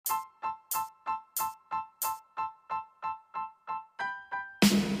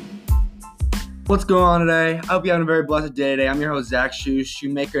What's going on today? I hope you're having a very blessed day today. I'm your host, Zach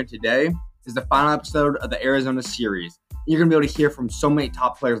Shoemaker, and today is the final episode of the Arizona series. You're going to be able to hear from so many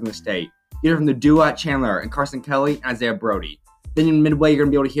top players in the state. You hear from the duo at Chandler and Carson Kelly and Isaiah Brody. Then in midway, you're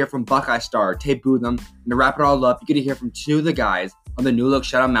going to be able to hear from Buckeye star Tate Bootham. And to wrap it all up, you get to hear from two of the guys on the New Look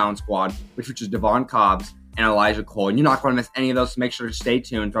Shutout Mountain Squad, which features Devon Cobbs and Elijah Cole. And you're not going to miss any of those, so make sure to stay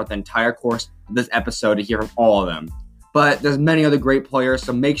tuned throughout the entire course of this episode to hear from all of them. But there's many other great players,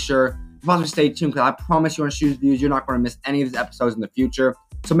 so make sure to stay tuned, because I promise you on Shoes Views, you're not going to miss any of these episodes in the future.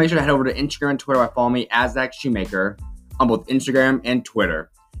 So make sure to head over to Instagram and Twitter by following me as Zach Shoemaker on both Instagram and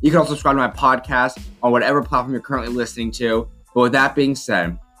Twitter. You can also subscribe to my podcast on whatever platform you're currently listening to. But with that being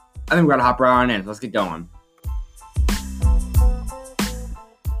said, I think we got to hop right on in. So let's get going.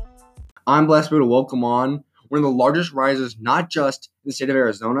 I'm blessed to welcome on one of the largest risers, not just in the state of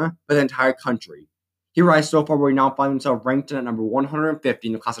Arizona, but the entire country. He rises so far where he now finds himself ranked in at number 150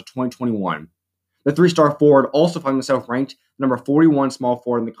 in the class of 2021. The three-star forward also finds himself ranked number 41 small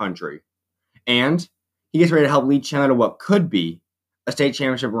forward in the country. And he gets ready to help lead Chandler to what could be a state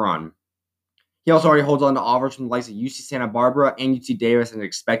championship run. He also already holds on to offers from the likes of UC Santa Barbara and UC Davis and is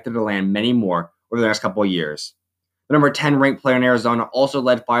expected to land many more over the next couple of years. The number 10 ranked player in Arizona also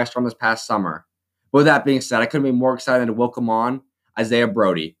led Firestorm this past summer. But with that being said, I couldn't be more excited to welcome on Isaiah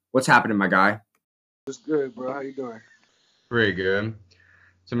Brody. What's happening, my guy? It's good, bro. How you doing? Pretty good.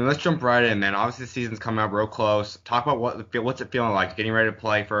 So, let's jump right in, man. Obviously, the season's coming up real close. Talk about what's it feeling like getting ready to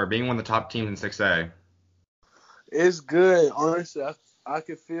play for being one of the top teams in 6A. It's good. Honestly, I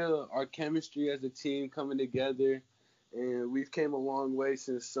can feel our chemistry as a team coming together, and we've came a long way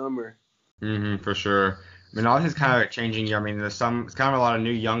since summer. For sure. Obviously, it's kind of a changing year. It's kind of a lot of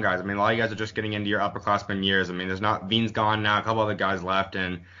new young guys. A lot of you guys are just getting into your upperclassmen years. there's not Bean's gone now, a couple other guys left,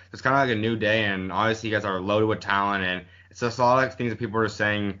 and it's kind of like a new day. And obviously, you guys are loaded with talent, and it's just a lot of things that people are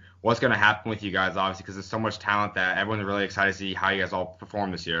saying what's going to happen with you guys, obviously, because there's so much talent that everyone's really excited to see how you guys all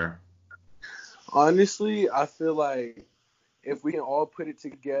perform this year. Honestly, I feel like if we can all put it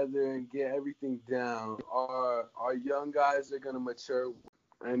together and get everything down, our young guys are going to mature.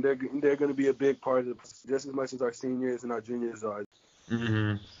 And they're going to be a big part of it, just as much as our seniors and our juniors are.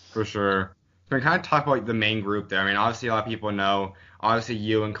 For sure. So we kind of talk about the main group there. Obviously a lot of people know. Obviously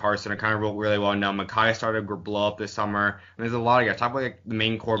you and Carson are kind of really well known. Makai started to blow up this summer. And there's a lot of guys. Talk about the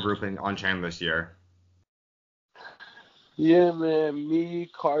main core group on Chandler this year. Yeah, man. Me,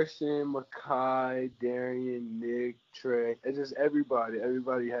 Carson, Makai, Darian, Nick, Trey. It's just everybody.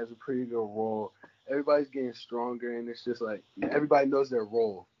 Everybody has a pretty good role. Everybody's getting stronger, and it's just like everybody knows their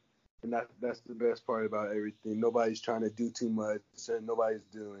role, and that's the best part about everything. Nobody's trying to do too much, and nobody's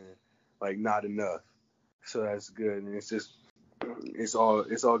doing not enough. So that's good, and it's all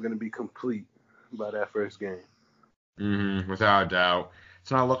going to be complete by that first game. Without a doubt.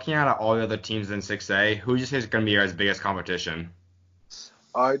 So now looking at all the other teams in 6A, who do you say is going to be your biggest competition?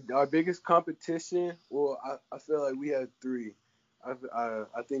 Our biggest competition, well, I feel like we have three. I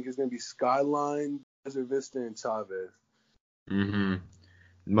think it's going to be Skyline, Desert Vista, and Chavez.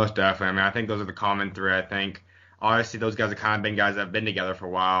 Most definitely. I think those are the common three. I think obviously those guys have kind of been guys that have been together for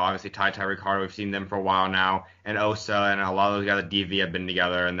a while. Obviously Ty Ricardo, we've seen them for a while now, and Osa and a lot of those guys at DV have been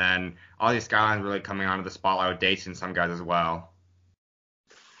together. And then all these Skylines really coming onto the spotlight with Dates and some guys as well.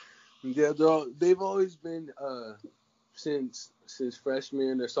 Yeah, they've always been since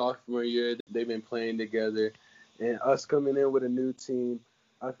freshman or sophomore year. They've been playing together. And us coming in with a new team,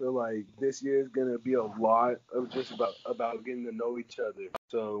 I feel like this year is gonna be a lot of just about getting to know each other.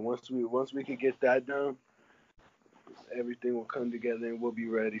 So once we can get that done, everything will come together and we'll be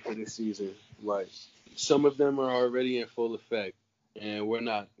ready for this season. Like some of them are already in full effect, and we're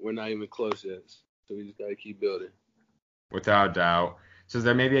not even close yet. So we just gotta keep building. Without a doubt. So is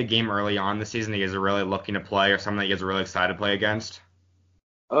there maybe a game early on this season that you guys are really looking to play, or something that you guys are really excited to play against?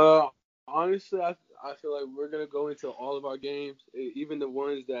 Honestly, I feel like we're going to go into all of our games, even the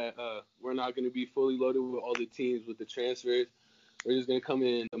ones that we're not going to be fully loaded with all the teams with the transfers. We're just going to come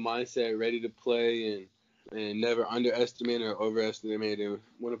in the mindset ready to play and never underestimate or overestimate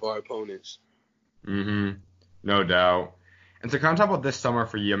one of our opponents. No doubt. And so kind of talk about this summer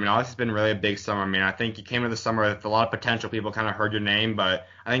for you. Obviously it's been really a big summer. I think you came into the summer with a lot of potential. People kind of heard your name, but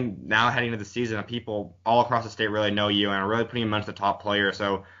I think now heading into the season, people all across the state really know you and are really putting you amongst the top players.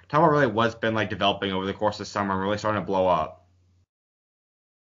 So talk about really what's been like developing over the course of summer and really starting to blow up.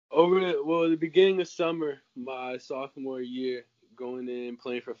 The beginning of summer, my sophomore year, going in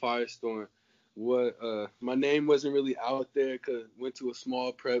playing for Firestorm, my name wasn't really out there because I went to a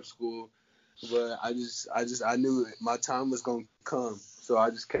small prep school. But I knew my time was gonna come, so I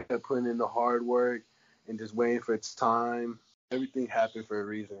just kept putting in the hard work and just waiting for its time. Everything happened for a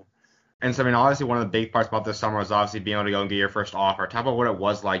reason. And so, I mean, obviously, one of the big parts about this summer was obviously being able to go and get your first offer. Talk about what it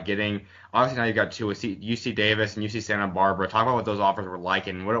was like getting. Obviously, now you got two, with UC Davis and UC Santa Barbara. Talk about what those offers were like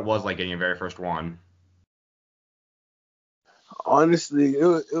and what it was like getting your very first one. Honestly, it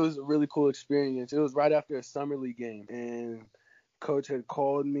was a really cool experience. It was right after a summer league game, and coach had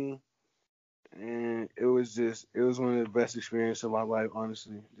called me, and it was one of the best experiences of my life.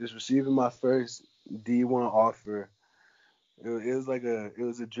 Honestly, just receiving my first D1 offer, it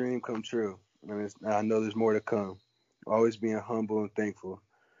was a dream come true, and I know there's more to come. Always being humble and thankful.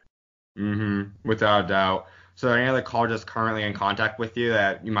 Without a doubt. So, are there any other colleges currently in contact with you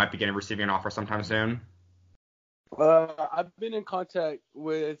that you might be getting receiving an offer sometime soon? I've been in contact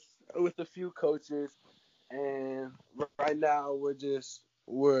with a few coaches, and right now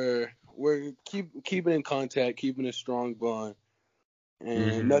we're keeping in contact, keeping a strong bond,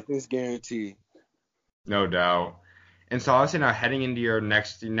 and hmm nothing's guaranteed. No doubt. And so obviously now heading into your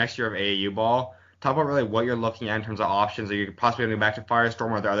next year of AAU ball, talk about really what you're looking at in terms of options. Are you possibly going to go back to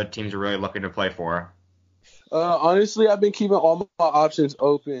Firestorm, or are there other teams you're really looking to play for? Honestly, I've been keeping all my options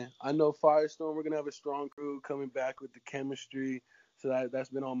open. I know Firestorm, we're gonna have a strong crew coming back with the chemistry, so that's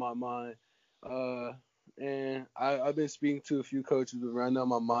been on my mind. Uh, and I've been speaking to a few coaches, but right now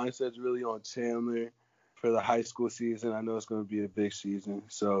my mindset's really on Chandler for the high school season. I know it's gonna be a big season,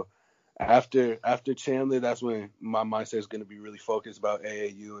 so after Chandler, that's when my mindset is gonna be really focused about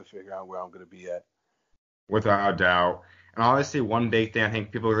AAU and figure out where I'm gonna be at. Without a doubt. And obviously, one big thing I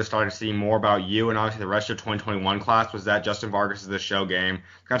think people are really starting to see more about you and obviously the rest of your 2021 class was that Justin Vargas is the show game.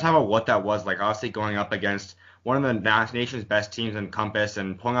 Can I talk about what that was like? Obviously, going up against one of the nation's best teams in Compass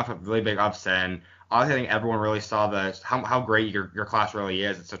and pulling off a really big upset. And obviously, I think everyone really saw how great your class really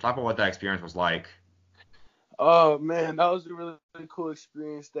is. So, talk about what that experience was like. Oh man, that was a really, really cool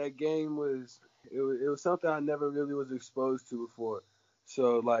experience. That game was something I never really was exposed to before.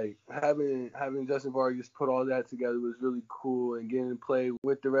 So like having Justin Vargas put all that together was really cool, and getting to play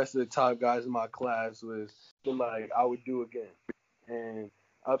with the rest of the top guys in my class was something like I would do again. And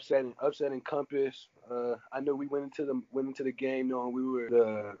upsetting Compass. I knew we went into the game knowing we were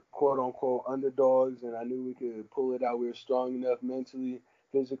the quote unquote underdogs, and I knew we could pull it out. We were strong enough mentally,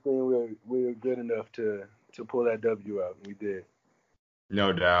 physically, and we were good enough to pull that W out. We did.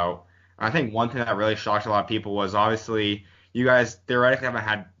 No doubt. I think one thing that really shocked a lot of people was obviously you guys theoretically haven't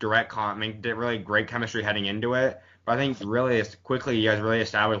had I mean, did really great chemistry heading into it. But I think really as quickly you guys really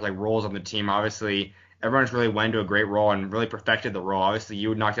established like roles on the team. Obviously, everyone's really went into a great role and really perfected the role. Obviously,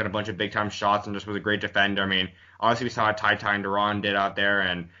 you knocked out a bunch of big time shots and just was a great defender. I mean, obviously we saw what Ty Ty and Duran did out there,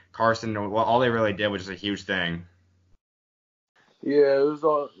 and Carson. Well, all they really did was just a huge thing. Yeah, it was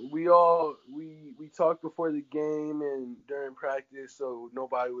all we talked before the game and during practice, so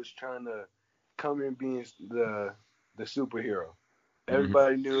nobody was trying to come in being the superhero. hmm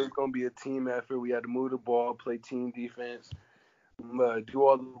Everybody knew it was gonna be a team effort. We had to move the ball, play team defense, do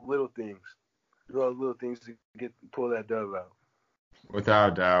all the little things, to get pull that dub out.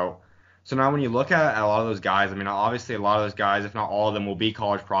 Without a doubt. So now when you look at a lot of those guys, I mean, obviously a lot of those guys, if not all of them, will be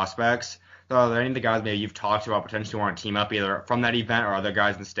college prospects. So are there any of the guys maybe you've talked to about potentially want to team up either from that event or other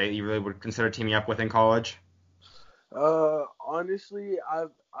guys in the state that you really would consider teaming up with in college? Honestly,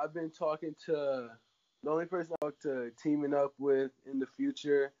 I've been talking to the only person I talk to teaming up with in the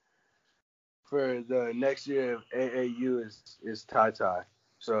future for the next year of AAU is Ty Ty.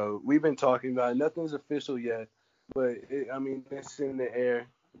 So we've been talking about it. Nothing's official yet, but I mean it's in the air.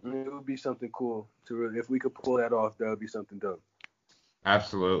 I mean, it would be something cool to really, if we could pull that off. That would be something dope.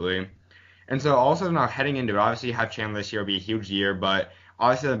 Absolutely. And so also now heading into it, obviously you have Chandler this year will be a huge year, but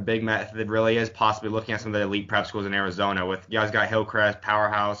obviously the big method really is possibly looking at some of the elite prep schools in Arizona with you guys got Hillcrest,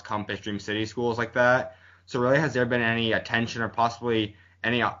 Powerhouse, Compass, Dream City schools like that. So really has there been any attention or possibly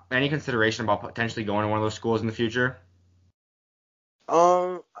any consideration about potentially going to one of those schools in the future?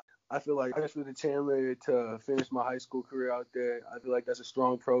 Um, I feel like I just with the Chandler to finish my high school career out there. I feel like that's a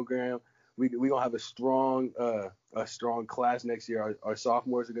strong program. We gonna have a strong class next year. Our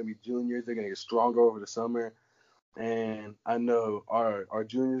sophomores are gonna be juniors. They're gonna get stronger over the summer. And I know our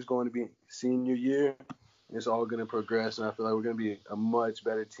juniors going to be senior year. It's all going to progress, and I feel like we're going to be a much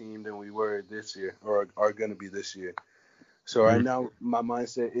better team than we were this year, or are going to be this year. So right Mhm. now, my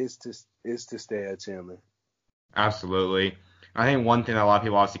mindset is to stay at Chandler. Absolutely. I think one thing that a lot of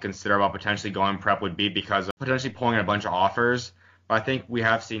people obviously consider about potentially going prep would be because of potentially pulling in a bunch of offers. But I think we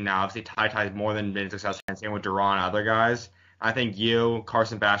have seen now, obviously, Ty Ty's more than been successful, and same with Duran and other guys. I think you,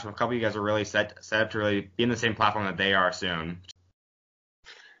 Carson Basham, a couple of you guys are really set up to really be in the same platform that they are soon.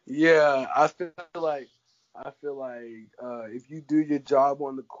 Yeah, I feel like if you do your job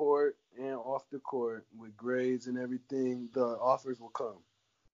on the court and off the court with grades and everything, the offers will come.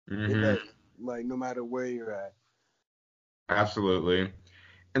 It Mm-hmm. does. Like no matter where you're at. Absolutely.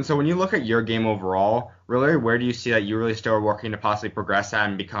 And so when you look at your game overall, really, where do you see that you really still are working to possibly progress that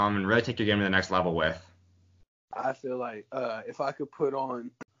and become and really take your game to the next level with? I feel like if I could put on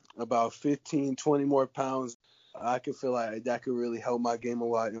about 15, 20 more pounds, I could feel like that could really help my game a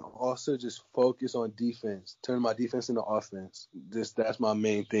lot. And also just focus on defense, turn my defense into offense. Just that's my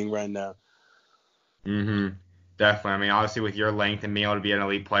main thing right now. Mm-hmm. Definitely. I mean, obviously, with your length and being able to be an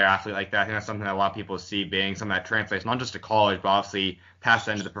elite player athlete like that, I think that's something that a lot of people see being something that translates not just to college, but obviously past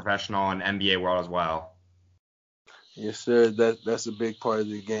that into the professional and NBA world as well. Yes, sir. That's a big part of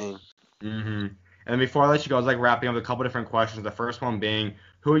the game. Mm-hmm. And then before I let you go, I was like wrapping up with a couple different questions. The first one being,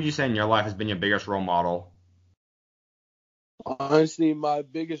 who would you say in your life has been your biggest role model? Honestly, my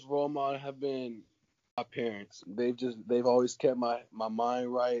biggest role model have been my parents. They've always kept my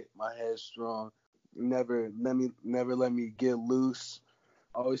mind right, my head strong. Never let me get loose.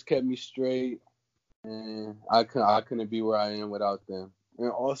 Always kept me straight, and I couldn't be where I am without them. And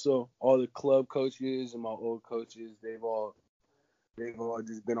also all the club coaches and my old coaches, they've all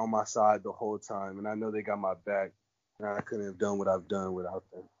just been on my side the whole time, and I know they got my back. And I couldn't have done what I've done without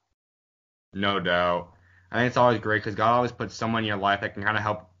them. No doubt. I think it's always great because God always puts someone in your life that can kind of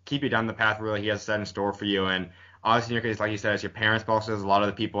help keep you down the path really He has set in store for you. And obviously, in your case, like you said, it's your parents, but also there's a lot of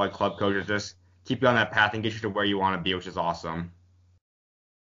the people like club coaches just keep you on that path and get you to where you want to be, which is awesome.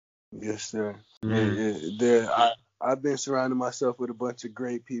 Yes, sir. Mm, I've been surrounding myself with a bunch of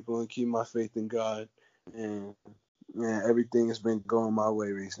great people and keep my faith in God, and everything has been going my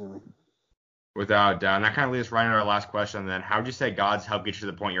way recently. without a doubt. And that kind of leads us right into our last question then. How would you say God's helped get you to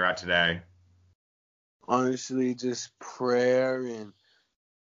the point you're at today? Honestly, just prayer and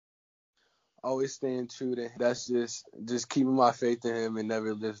always staying true to Him. That's just keeping my faith in Him and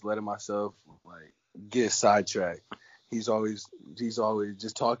never just letting myself like get sidetracked. He's always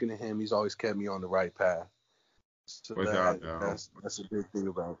just talking to Him. He's always kept me on the right path. So Without a doubt. that's a big thing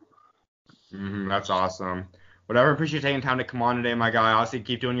about it. That's awesome. Whatever, appreciate you taking time to come on today, my guy. Obviously,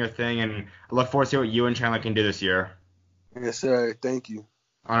 keep doing your thing, and I look forward to see what you and Chandler can do this year. Yes, sir. Thank you.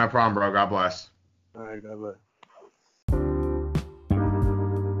 On a problem, bro. God bless. All right, God bless.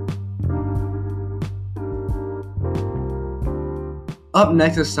 Up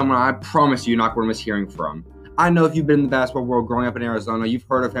next is someone I promise you're not going to miss hearing from. I know if you've been in the basketball world growing up in Arizona, you've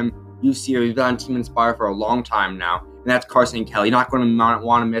heard of him, you've seen him, he's been on Team Inspire for a long time now, and that's Carson Kelly. You're not going to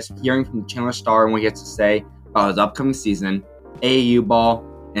want to miss hearing from the Chandler Star and what he has to say about his upcoming season, AAU ball,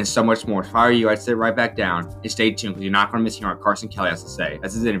 and so much more. If I were you, I'd sit right back down and stay tuned because you're not going to miss hearing what Carson Kelly has to say,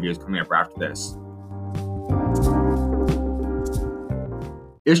 as his interview is coming up after this.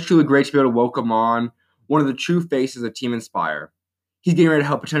 It's truly great to be able to welcome on one of the true faces of Team Inspire. He's getting ready to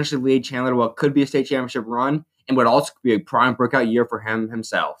help potentially lead Chandler to what could be a state championship run and what also could be a prime breakout year for him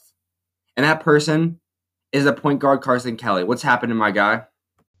himself. And that person is the point guard Carson Kelly. What's happening, my guy?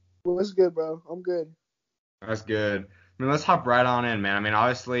 What's good, bro? I'm good. That's good. I mean, let's hop right on in, man. I mean,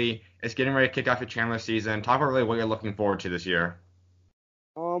 obviously, it's getting ready to kick off your Chandler season. Talk about really what you're looking forward to this year.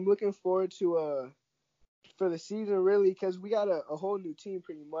 I'm looking forward to for the season really because we got a whole new team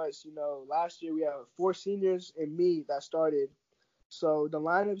pretty much. You know, last year we had 4 seniors and me that started, so the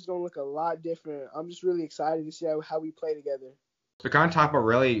lineup's gonna look a lot different. I'm just really excited to see how we play together. So kind of talk about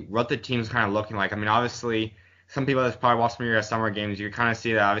really what the team's kind of looking like. I mean, obviously, some people that's probably watched some of your summer games, you kind of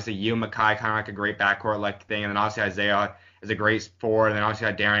see that obviously you and Makai kind of like a great backcourt like thing, and then obviously Isaiah is a great forward, and then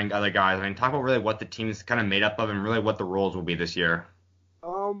obviously got Darren, other guys. I mean, talk about really what the team's kind of made up of and really what the roles will be this year.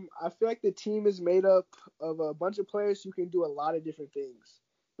 I feel like the team is made up of a bunch of players who can do a lot of different things.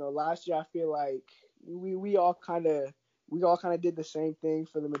 You know, last year I feel like we all kind of did the same thing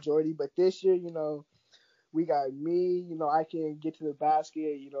for the majority, but this year, you know, we got me, you know, I can get to the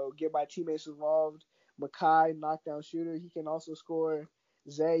basket, you know, get my teammates involved. Makai, knockdown shooter, he can also score.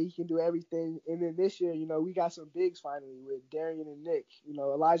 Zay, he can do everything. And then this year, you know, we got some bigs finally with Darian and Nick. You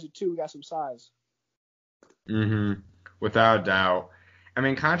know, Elijah too, we got some size. Mm-hmm. Without a doubt. I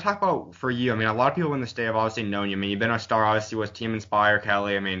mean, kind of talk about for you. I mean, a lot of people in the state have obviously known you. I mean, you've been a star, obviously, with Team Inspire,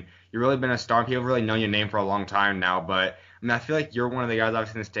 Kelly. I mean, you've really been a star. People have really known your name for a long time now. But, I mean, I feel like you're one of the guys,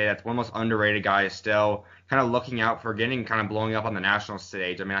 obviously, in the state that's one of the most underrated guys still, kind of looking out for getting kind of blowing up on the national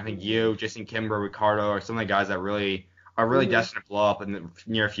stage. I mean, I think you, Jason Kimber, Ricardo are some of the guys that really are really Mm-hmm. destined to blow up in the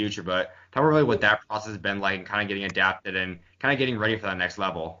near future. But talk about really what that process has been like and kind of getting adapted and kind of getting ready for that next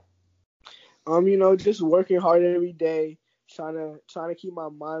level. You know, just working hard every day, trying to keep my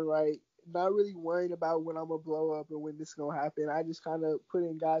mind right, not really worrying about when I'm gonna blow up and when this is gonna happen. I just kind of put it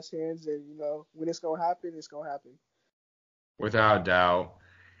in God's hands, and you know, when it's gonna happen, it's gonna happen. Without a doubt.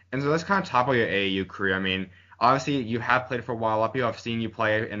 And so let's kind of talk about your AAU career. I mean, Obviously, you have played for a while. A lot of people have seen you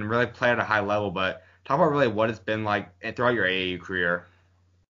play and really play at a high level, but talk about really what it's been like throughout your AAU career.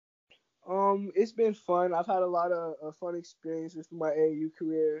 It's been fun. I've had a lot of fun experiences through my AAU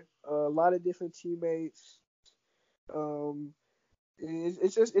career. A lot of different teammates. Um,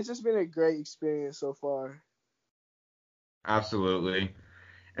 it's just been a great experience so far. Absolutely.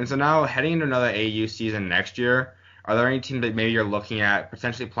 And so now heading into another AAU season next year, are there any teams that maybe you're looking at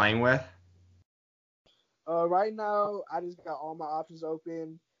potentially playing with? Right now I just got all my options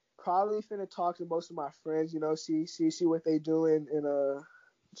open. Probably finna talk to most of my friends. See what they doing and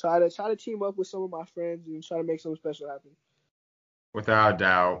try to team up with some of my friends and try to make something special happen. Without a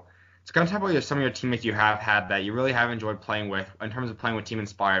doubt. So kind of talk about some of your teammates you have had that you really have enjoyed playing with in terms of playing with Team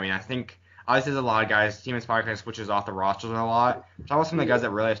Inspire. I mean, I think obviously there's a lot of guys, Team Inspire kind of switches off the rosters a lot. Talk about some of the guys that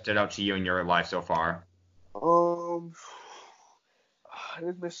really have stood out to you in your life so far. Um,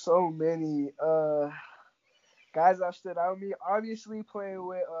 there's been so many guys I've stood out. Me obviously playing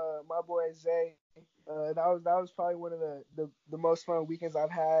with my boy Zay. That was probably one of the most fun weekends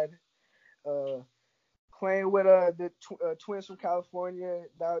I've had. Uh, Playing with the twins from California,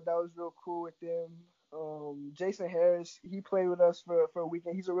 that was real cool with them. Jason Harris, he played with us for a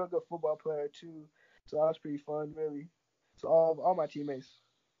weekend. He's a real good football player too, so that was pretty fun, really. So all my teammates.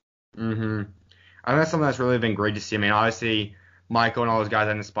 Mm-hmm. I think that's something that's really been great to see. I mean, obviously, Michael and all those guys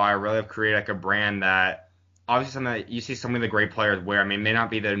at Inspire really have created like a brand that obviously something that you see some of the great players wear. I mean, it may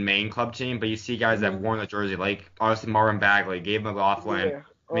not be the main club team, but you see guys that have worn the jersey, like obviously Marvin Bagley, Gabe McLaughlin. Yeah.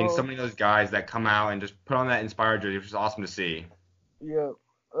 I mean, so many of those guys that come out and just put on that Inspire jersey, which is awesome to see. Yeah.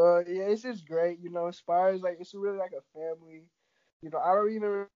 Yeah, it's just great. Inspire is like it's really like a family. I don't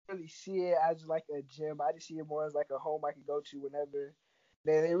even really see it as like a gym. I just see it more as like a home I can go to whenever.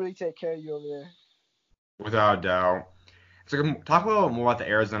 They really take care of you over there. Without a doubt. So talk a little more about the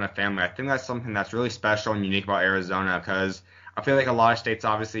Arizona family. I think that's something that's really special and unique about Arizona because I feel like a lot of states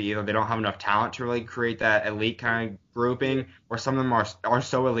obviously either they don't have enough talent to really create that elite kind of grouping, or some of them are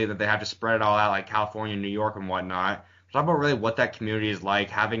so elite that they have to spread it all out like California, New York, and whatnot. Talk about really what that community is like,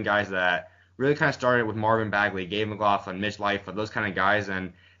 having guys that really kind of started with Marvin Bagley, Gabe McLaughlin, Mitch Lightfoot, those kind of guys,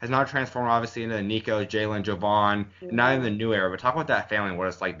 and has now transformed obviously into Nico, Jalen, Jovan, and now in the new era. But talk about that family and what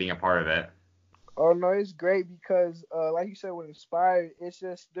it's like being a part of it. Oh no, it's great because, like you said, with Inspire, it's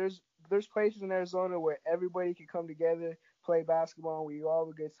just there's places in Arizona where everybody can come together, play basketball, and we all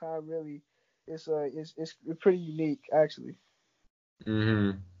have a good time. Really, it's pretty unique actually.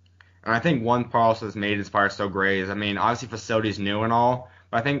 Mm-hmm. And I think one part also that's made Inspire so great is, I mean, obviously facilities new and all,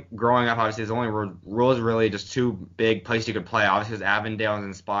 but I think growing up, obviously, there's only rules really just two big places you could play. Obviously, there's Avondale and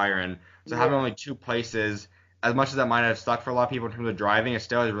Inspire, and so having Yeah. only two places, as much as that might have stuck for a lot of people in terms of driving, it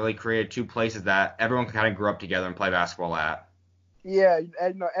still has really created two places that everyone can kind of grow up together and play basketball at. Yeah,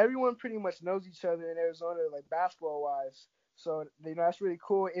 and everyone pretty much knows each other in Arizona, like basketball wise. So that's really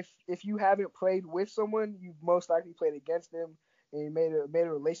cool. If you haven't played with someone, you most likely played against them and you made a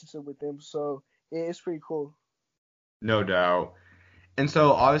relationship with them. So it's pretty cool. No doubt. And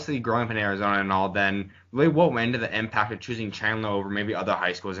so, obviously, growing up in Arizona and all, then really what went into the impact of choosing Chandler over maybe other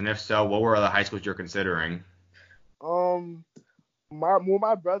high schools? And if so, what were other high schools you're considering? Um,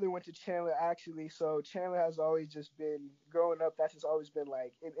 my brother went to Chandler actually, so Chandler has always just been growing up. That's just always been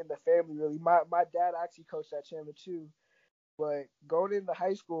like in the family really. My dad actually coached at Chandler too, but going into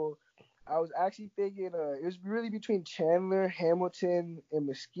high school, I was actually thinking it was really between Chandler, Hamilton, and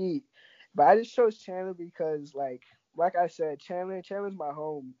Mesquite, but I just chose Chandler because like I said, Chandler's my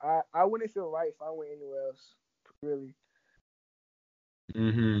home. I wouldn't feel right if I went anywhere else, really.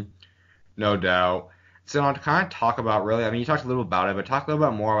 Mm-hmm. No doubt. So to kind of talk about really, I mean, you talked a little about it, but talk a little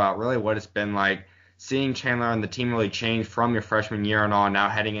bit more about really what it's been like seeing Chandler and the team really change from your freshman year and on now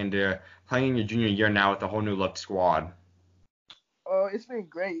heading into playing in your junior year now with a whole new look squad. It's been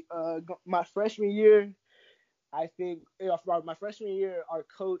great. My freshman year, I think for my freshman year, our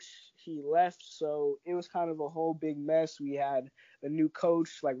coach he left, so it was kind of a whole big mess. We had a new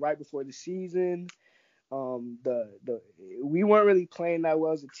coach like right before the season. The we weren't really playing that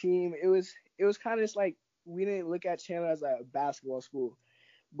well as a team. It was kind of just like we didn't look at Chandler as a basketball school.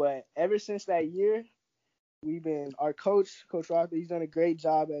 But ever since that year, we've been our Coach Arthur. He's done a great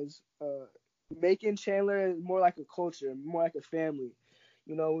job as making Chandler more like a culture, more like a family.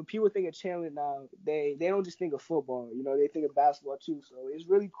 When people think of Chandler now, they don't just think of football. They think of basketball too. So it's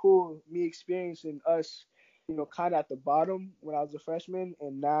really cool me experiencing us, kind of at the bottom when I was a freshman,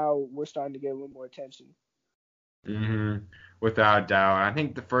 and now we're starting to get a little more attention. hmm Without a doubt. And I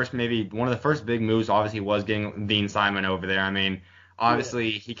think the first, maybe one of the first big moves obviously was getting Dean Simon over there. I mean, Yeah,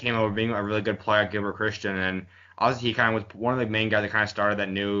 obviously he came over being a really good player at Gilbert Christian, and obviously he kind of was one of the main guys that kind of started that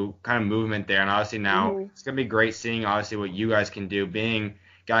new kind of movement there. And obviously now Hmm. it's gonna be great seeing obviously what you guys can do, being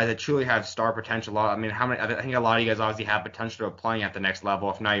guys that truly have star potential. I mean, how many? I think a lot of you guys obviously have potential of playing at the next level,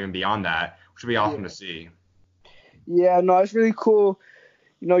 if not even beyond that, which would be awesome to Yeah. see. Yeah, no, it's really cool.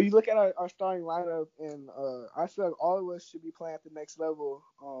 You look at our starting lineup, and I feel like all of us should be playing at the next level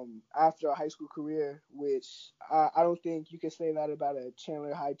after our high school career, which I don't think you can say that about a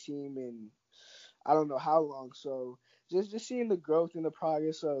Chandler High team in I don't know how long. So just seeing the growth and the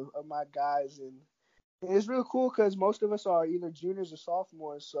progress of my guys, and it's real cool because most of us are either juniors or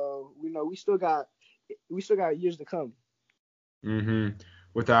sophomores, so we know we still got years to come. hmm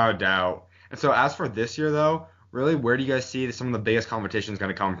Without a doubt. And so as for this year though, really, where do you guys see some of the biggest competition is going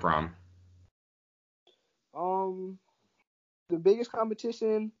to come from? Um, the biggest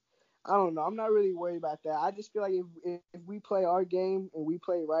competition, I don't know. I'm not really worried about that. I just feel like if we play our game and we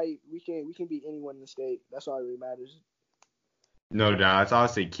play right, we can beat anyone in the state. That's all that really matters. No doubt. That's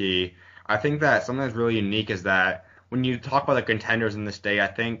obviously key. I think that something that's really unique is that when you talk about the contenders in this state, I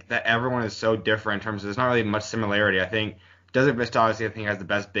think that everyone is so different in terms of there's not really much similarity. I think Desert Vista obviously I think has the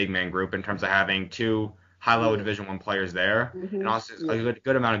best big man group in terms of having two high level Yeah. Division One players there, and Mhm. also a Yeah.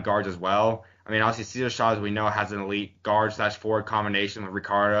 good amount of guards as well. I mean, obviously Cesar Shaw, as we know, has an elite guard slash forward combination with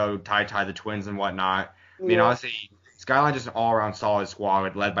Ricardo, Ty, the twins, and whatnot. I mean, Yeah. honestly, Skyline just an all around solid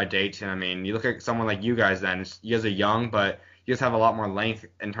squad led by Dayton. I mean, you look at someone like you guys. Then you guys are young, but you just have a lot more length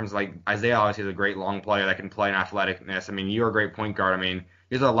in terms of like Isaiah obviously is a great long player that can play in athleticness. I mean, you're a great point guard. I mean,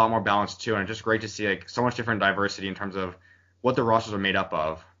 you guys are a lot more balanced too, and it's just great to see like so much different diversity in terms of what the rosters are made up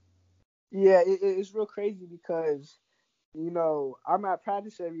of. Yeah. It's real crazy because I'm at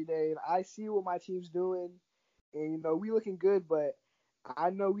practice every day and I see what my team's doing, and we looking good, but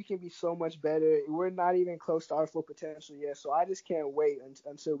I know we can be so much better. We're not even close to our full potential yet, so I just can't wait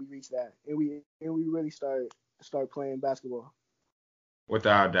until we reach that and we really start playing basketball.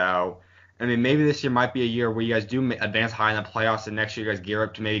 Without a doubt. I mean, maybe this year might be a year where you guys do advance high in the playoffs, and next year you guys gear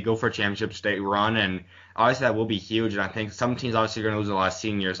up to maybe go for a championship state run. And obviously that will be huge. And I think some teams obviously are going to lose a lot of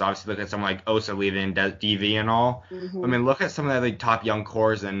seniors. Obviously, look at someone like Osa leaving DV and all. I Hmm. mean, look at some of the other top young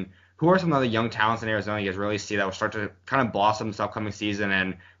cores and who are some of the young talents in Arizona you guys really see that will start to kind of blossom this upcoming season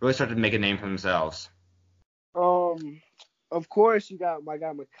and really start to make a name for themselves. Um, of course you got my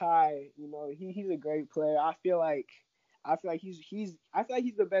guy Makai. He's a great player. I feel like he's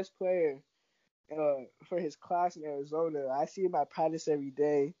the best player for his class in Arizona. I see him at practice every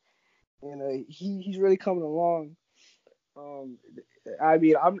day, and he's really coming along. Um, I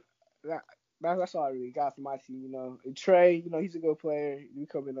mean, that, that's all I really got for my team. Trey, he's a good player. He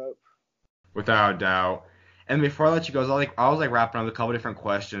coming up. Without a doubt. And before I let you go, I was like wrapping up with a couple different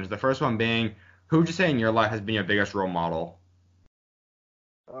questions. The first one being, who would you say in your life has been your biggest role model?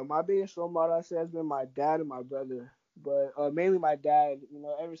 My biggest role model, I say, has been my dad and my brother, but mainly my dad.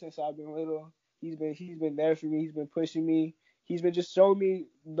 Ever since I've been little, he's been there for me. He's been pushing me. He's been just showing me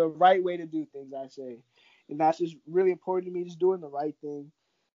the right way to do things. I say, and that's just really important to me. Just doing the right thing.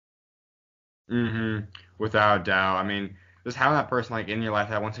 hmm Without a doubt. I mean, just having that person like in your life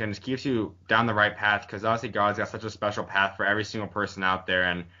that once again just keeps you down the right path because obviously God's got such a special path for every single person out there,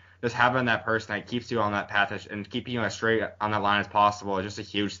 and just having that person that keeps you on that path and keeping you as straight on that line as possible is just a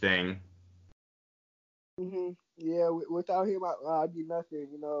huge thing. Yeah, without him, I'd be nothing.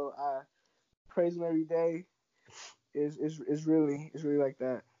 I praise him every day. Is really like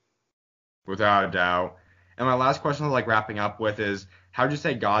that. Without a doubt. And my last question, like wrapping up with, is how would you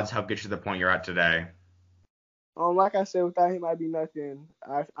say God's helped get you to the point you're at today? Like I said, without him, I'd be nothing.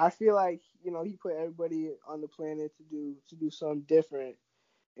 I feel like he put everybody on the planet to do something different,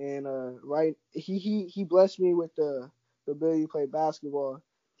 and right, he blessed me with the ability to play basketball.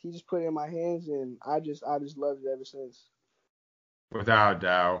 He just put it in my hands, and I just loved it ever since. Without a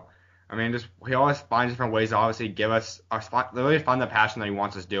doubt. I mean, just he always finds different ways to obviously give us our spot, really find the passion that he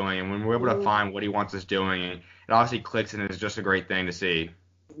wants us doing, and when we're able to Hmm. find what he wants us doing, it obviously clicks and it's just a great thing to see.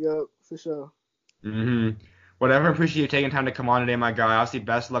 Yep, for sure. hmm Whatever, appreciate you taking time to come on today, my guy. Obviously,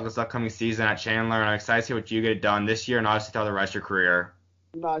 best of luck this upcoming season at Chandler, and I'm excited to see what you get done this year and obviously throughout the rest of your career.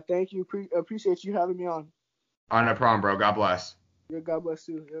 Nah, thank you. Appreciate you having me on. No problem, bro. God bless. Your God bless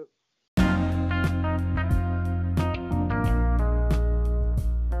you. Yep.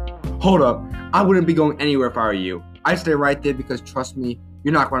 Hold up. I wouldn't be going anywhere if I were you. I'd stay right there because trust me,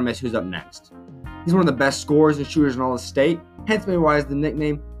 you're not going to miss who's up next. He's one of the best scorers and shooters in all the state, hence maybe why is the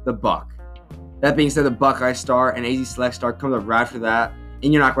nickname the Buck. That being said, the Buckeye Star and AZ Select Star comes up right after that,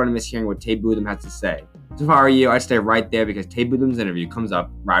 and you're not going to miss hearing what Tate Bootham has to say. So if I were you, I'd stay right there because Tate Bootham's interview comes up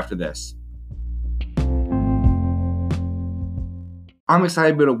right after this. I'm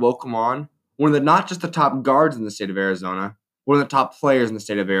excited to be able to welcome on one of the not just the top guards in the state of Arizona, one of the top players in the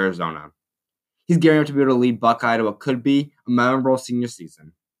state of Arizona. He's gearing up to be able to lead Buckeye to what could be a memorable senior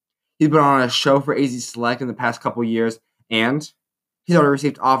season. He's been on a show for AZ Select in the past couple years, and he's already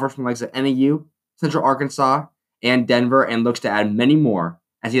received offers from the likes of NAU, Central Arkansas, and Denver, and looks to add many more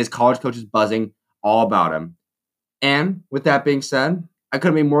as he has college coaches buzzing all about him. And with that being said, I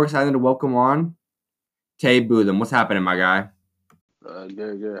couldn't be more excited to welcome on Tay Bootham. What's happening, my guy?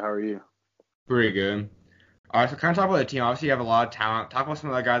 Good. How are you? Pretty good. All right, so kind of talk about the team. Obviously, you have a lot of talent. Talk about some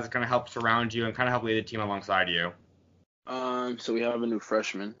of the guys that kind of help surround you and kind of help lead the team alongside you. So we have a new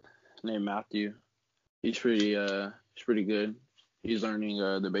freshman named Matthew. He's pretty good. He's learning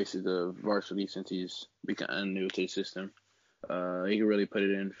the basics of varsity since he's becoming new to the system. He can really put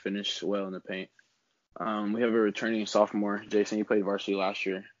it in, finish well in the paint. We have a returning sophomore, Jason. He played varsity last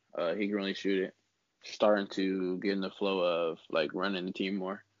year. He can really shoot it. Starting to get in the flow of like running the team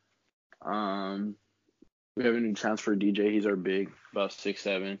more. We have a new transfer, DJ. He's our big, about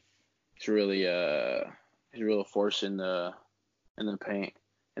 6'7". He's really a force in the paint.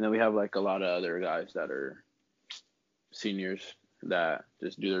 And then we have like a lot of other guys that are seniors that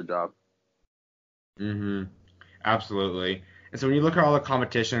just do their job. Absolutely. And so when you look at all the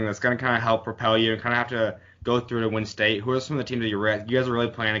competition that's going to kind of help propel you and kind of have to go through to win state, who are some of the teams that you guys are really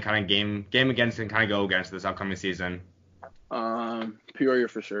planning to kind of game against and kind of go against this upcoming season? Peoria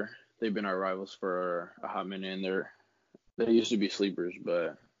for sure. They've been our rivals for a hot minute, and they used to be sleepers,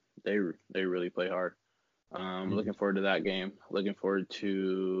 but they really play hard. Looking forward to that game. Looking forward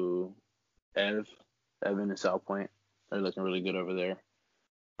to Evan and South Point. They're looking really good over there.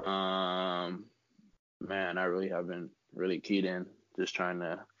 Man, I really haven't really keyed in. Just trying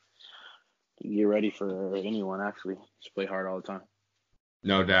to get ready for anyone, actually. Just play hard all the time.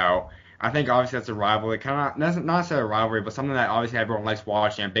 No doubt. I think obviously that's a rivalry, kind of not necessarily a rivalry, but something that obviously everyone likes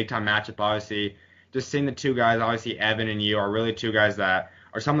watching. A big time matchup, obviously. Just seeing the two guys, obviously Evan and you, are really two guys that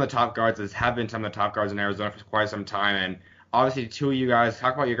are some of the top guards that have been some of the top guards in Arizona for quite some time. And obviously, two of you guys,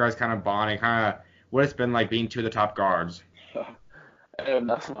 talk about your guys kind of bonding, kind of what it's been like being two of the top guards. Ev,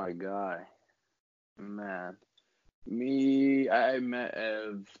 that's my guy. Man. I met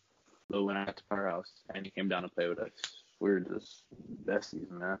Ev when I got to Powerhouse, and he came down to play with us. We were just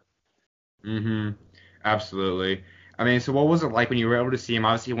besties, man. Absolutely. I mean, so what was it like when you were able to see him?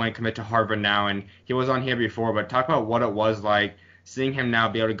 Obviously, he went to commit to Harvard now, and he was on here before, but talk about what it was like seeing him now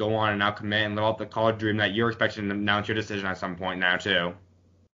be able to go on and now commit and live out the college dream that you're expecting to announce your decision at some point now, too.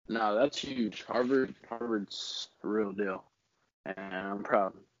 No, that's huge. Harvard's a real deal, and I'm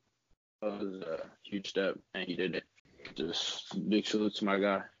proud. It was a huge step, and he did it. Just big salute to my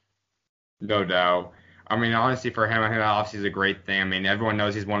guy. No doubt. I mean, honestly, for him, I think that obviously is a great thing. I mean, everyone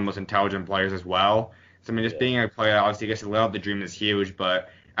knows he's one of the most intelligent players as well. So, I mean, just being a player, obviously, gets to live out the dream is huge. But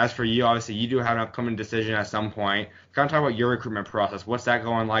as for you, obviously, you do have an upcoming decision at some point. Kind of talk about your recruitment process. What's that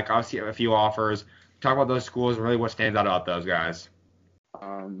going like? Obviously, you have a few offers. Talk about those schools and really what stands out about those guys.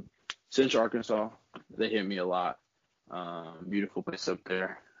 Central Arkansas, they hit me a lot. Beautiful place up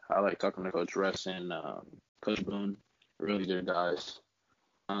there. I like talking to Coach Russ and Coach Boone. Really good guys.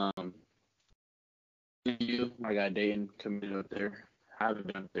 My guy Dayton committed up there. I haven't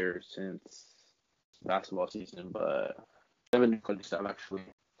been up there since basketball season, but I haven't been coach staff actually.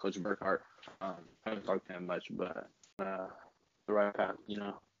 Coach Burkhart. I haven't talked to him much, but the right path,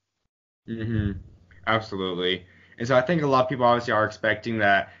 Absolutely. And so I think a lot of people obviously are expecting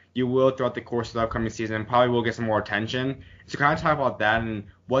that you will, throughout the course of the upcoming season, probably will get some more attention. So kind of talk about that and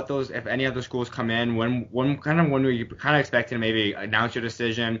what those, if any other schools come in, when were you kind of expecting to maybe announce your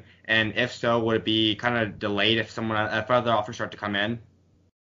decision, and if so, would it be kind of delayed if other offers start to come in?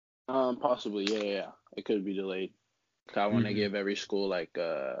 Possibly, yeah. It could be delayed. I want to give every school I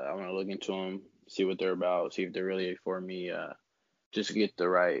want to look into them, see what they're about, see if they're really for me. Just to get the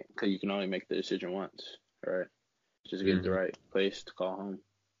right, because you can only make the decision once, right? Just get the right place to call home.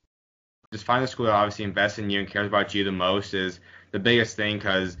 Just find the school that obviously invests in you and cares about you the most is the biggest thing,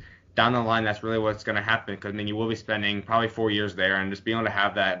 because down the line, that's really what's going to happen. Because, I mean, you will be spending probably 4 years there, and just being able to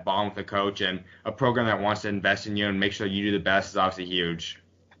have that bond with the coach and a program that wants to invest in you and make sure you do the best is obviously huge.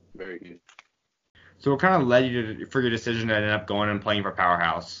 Very huge. So what kind of led you for your decision to end up going and playing for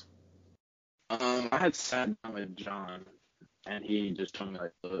Powerhouse? I had sat down with John, and he just told me,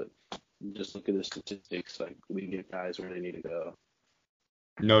 look at the statistics. We get guys where they need to go.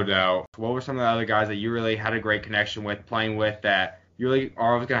 No doubt. What were some of the other guys that you really had a great connection with, playing with, that you really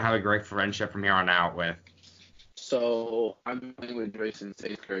are always going to have a great friendship from here on out with? So I've been playing with Dre since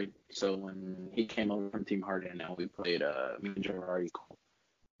 8th grade. So when he came over from Team Hardin, now we played me and Dre were already cool.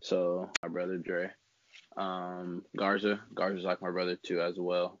 So my brother Dre. Garza's like my brother too as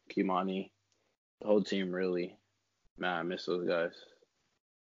well. Kimani. The whole team really. Man, I miss those guys.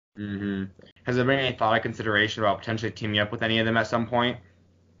 Has there been any thought or consideration about potentially teaming up with any of them at some point?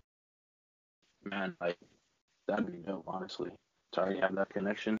 Man, like that'd be dope, honestly. To already have that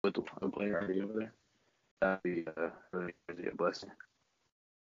connection with a player already over there. That'd be really a blessing.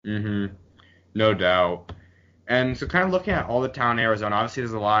 No doubt. And so kind of looking at all the talent in Arizona, obviously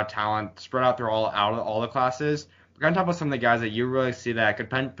there's a lot of talent spread out through all the classes. We're going to talk about some of the guys that you really see that could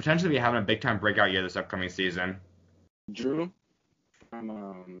potentially be having a big-time breakout year this upcoming season. Drew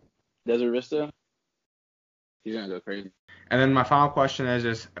from Desert Vista, he's going to go crazy. And then my final question is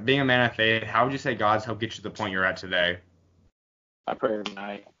just, being a man of faith, how would you say God's helped get you to the point you're at today? I pray every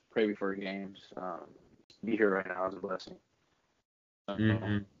night, pray before games. Be here right now is a blessing.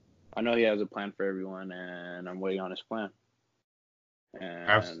 I know he has a plan for everyone, and I'm waiting on his plan. And,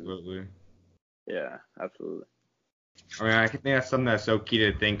 Absolutely. Yeah, absolutely. I mean, I think that's something that's so key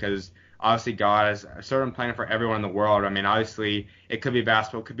to think because obviously God has a certain plan for everyone in the world. I mean, obviously it could be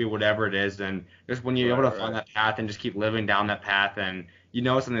basketball, it could be whatever it is, and just when you're able to find that path and just keep living down that path, and you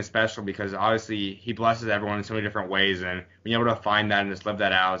know it's something special because obviously He blesses everyone in so many different ways, and when you're able to find that and just live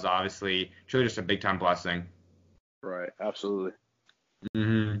that out is obviously truly just a big time blessing. Right, absolutely.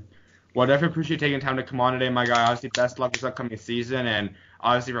 Well, I definitely appreciate taking time to come on today, my guy. Obviously, best luck this upcoming season, and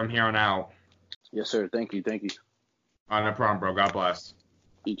obviously from here on out. Yes, sir. Thank you. No problem, bro. God bless.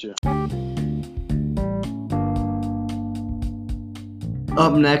 You too.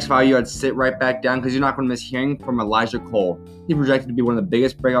 Up next, Value, I'd sit right back down because you're not going to miss hearing from Elijah Cole. He's projected to be one of the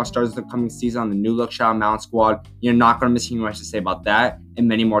biggest breakout stars of the coming season on the new look Shadow Mountain squad. You're not going to miss hearing much to say about that and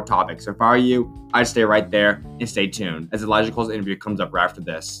many more topics. So if I were you, I'd stay right there and stay tuned as Elijah Cole's interview comes up right after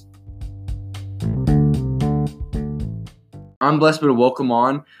this. I'm blessed to welcome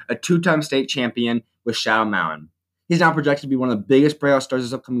on a two-time state champion with Shadow Mountain. He's now projected to be one of the biggest breakout stars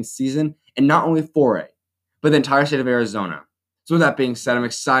this upcoming season, and not only for it, but the entire state of Arizona. So with that being said, I'm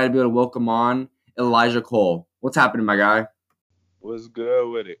excited to be able to welcome on Elijah Cole. What's happening, my guy? What's good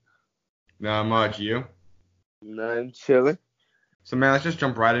with it? Not much. You? Nothing, chilling. So, man, let's just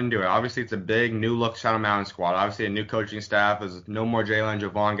jump right into it. Obviously, it's a big new look Shadow Mountain squad. Obviously, a new coaching staff. There's no more Jalen and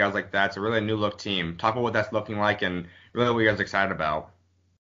Javon, guys like that. It's a really new look team. Talk about what that's looking like and really what you guys are excited about.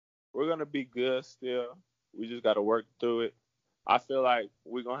 We're going to be good still. We just got to work through it. I feel like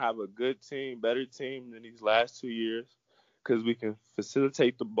we're going to have a good team, better team than these last 2 years because we can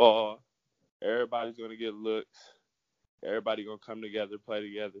facilitate the ball. Everybody's going to get looks. Everybody going to come together, play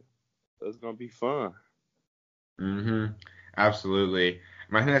together. So it's going to be fun. Absolutely.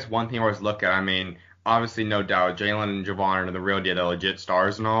 I think that's one thing I always look at. I mean, obviously, no doubt, Jalen and Javon are the real deal, they're legit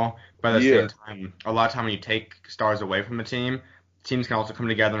stars and all. But at the same time, a lot of time when you take stars away from the team, teams can also come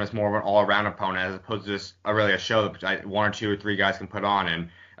together and it's more of an all-around opponent as opposed to just a show that one or two or three guys can put on. And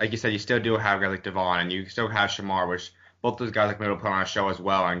like you said, you still do have guys like Devon and you still have Shamar, which both those guys can be able to put on a show as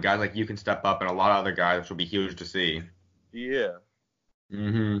well. And guys like you can step up and a lot of other guys, which will be huge to see. Yeah.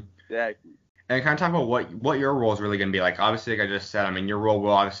 Exactly. And kind of talk about what your role is really going to be like. Obviously, like I just said, I mean, your role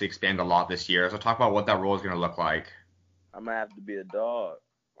will obviously expand a lot this year. So talk about what that role is going to look like. I'm going to have to be a dog.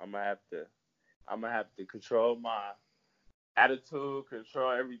 I'm going to have to control my attitude,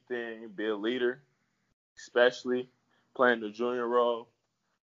 control everything, be a leader, especially playing the junior role,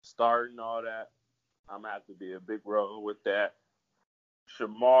 starting all that. I'm going to have to be a big role with that.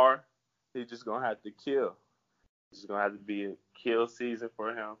 Shamar, he's just going to have to kill. It's going to have to be a kill season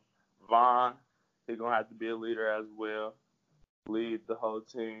for him. Vaughn, he's going to have to be a leader as well, lead the whole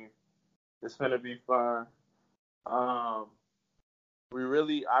team. It's going to be fun. I'm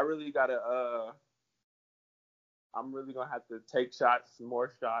really going to have to take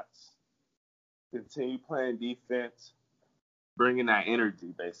more shots, continue playing defense, bringing that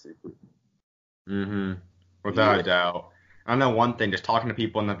energy, basically. Without a doubt. I know one thing, just talking to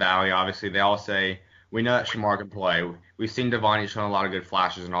people in the Valley, obviously, they all say, we know that Shamar can play. We've seen Devon, he's shown a lot of good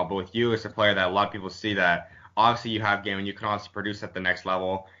flashes and all, but with you as a player that a lot of people see that, obviously you have game and you can also produce at the next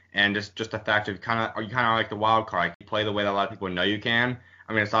level. And just the fact of you kind of like the wild card. Like you play the way that a lot of people know you can.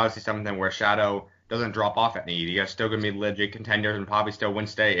 I mean, it's obviously something where Shadow doesn't drop off at need. You guys still gonna be legit contenders and probably still win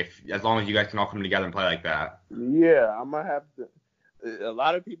state as long as you guys can all come together and play like that. Yeah, I'm gonna have to. A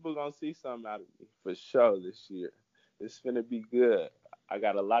lot of people gonna see something out of me for sure this year. It's gonna be good. I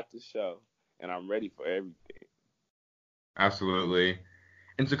got a lot to show, and I'm ready for everything. Absolutely.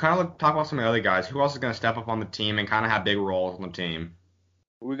 And so kind of talk about some of the other guys. Who else is gonna step up on the team and kind of have big roles on the team?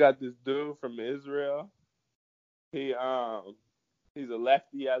 We got this dude from Israel. He's a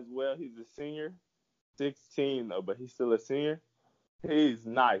lefty as well. He's a senior, 16 though, but he's still a senior. He's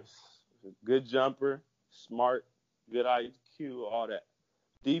nice, good jumper, smart, good IQ, all that.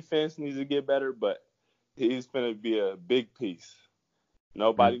 defense needs to get better, but he's going to be a big piece.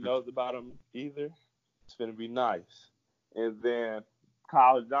 Nobody knows about him either. It's going to be nice. And then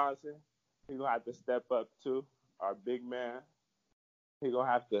Kyle Johnson, he's going to have to step up too, our big man. He's going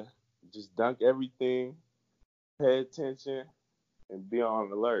to have to just dunk everything, pay attention, and be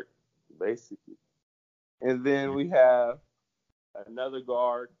on alert, basically. And then we have another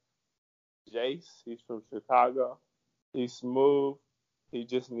guard, Jace. He's from Chicago. He's smooth. He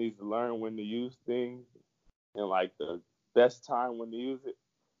just needs to learn when to use things and, like, the best time when to use it.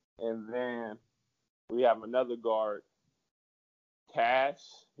 And then we have another guard, Cash.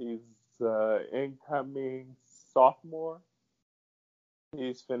 He's incoming sophomore.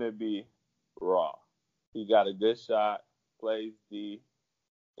 He's finna be raw. He got a good shot, plays D,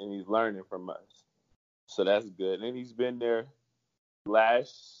 and he's learning from us. So that's good. And he's been there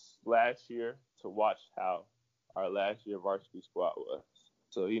last year to watch how our last year varsity squad was.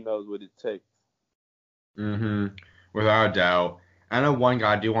 So he knows what it takes. Without a doubt. I know one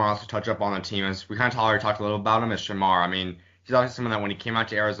guy I do want to also touch up on the team is we kind of already talked a little about him is Shamar. I mean, he's obviously someone that when he came out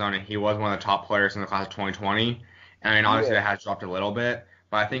to Arizona, he was one of the top players in the class of 2020. And I mean, obviously that has dropped a little bit,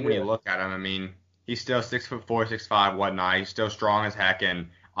 but I think when you look at him, I mean, he's still 6'4", 6'5", whatnot. He's still strong as heck, and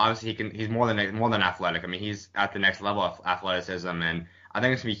obviously he's more than athletic. I mean, he's at the next level of athleticism, and I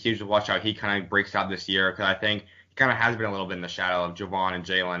think it's gonna be huge to watch how he kind of breaks out this year because I think he kind of has been a little bit in the shadow of Javon and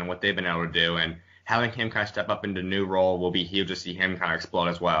Jalen and what they've been able to do, and having him kind of step up into a new role will be huge to see him kind of explode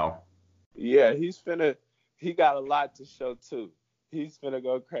as well. Yeah, he got a lot to show too. He's finna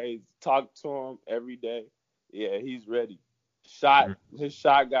go crazy. Talk to him every day. Yeah, he's ready. His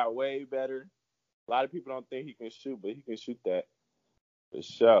shot got way better. A lot of people don't think he can shoot, but he can shoot that for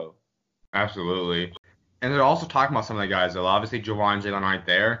sure. Absolutely. And they're also talking about some of the guys, though. Obviously, Javon and Jalen aren't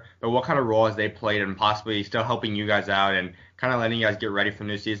there, but what kind of role has they played and possibly still helping you guys out and kind of letting you guys get ready for the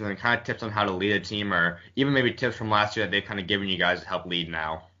new season and kind of tips on how to lead a team or even maybe tips from last year that they've kind of given you guys to help lead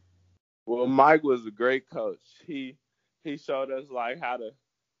now? Well, Mike was a great coach. He showed us like how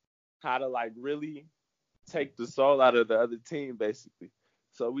to like really take the soul out of the other team, basically.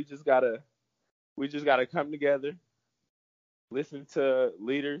 So we just gotta come together, listen to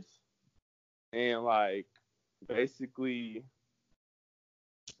leaders, and like basically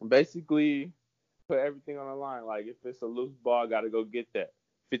put everything on the line. Like if it's a loose ball, gotta go get that.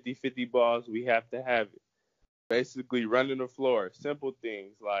 50-50 balls, we have to have it. Basically running the floor, simple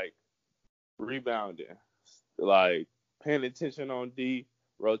things like rebounding, like paying attention on D,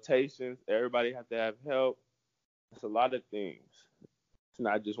 rotations. Everybody have to have help. It's a lot of things. It's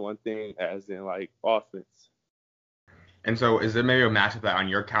not just one thing as in like offense. And so is there maybe a matchup that on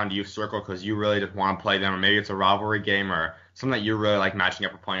your count you circle because you really just want to play them, or maybe it's a rivalry game or something that you really like matching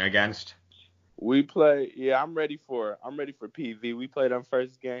up or playing against? We play, I'm ready for PV. We played them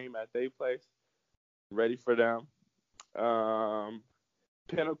first game at their place. Ready for them.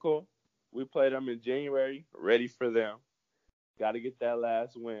 Pinnacle, we played them in January. Ready for them. Got to get that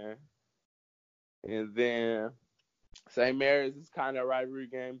last win. And then St. Mary's is kind of a rivalry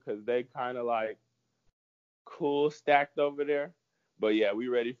game because they kind of like cool stacked over there. But yeah, we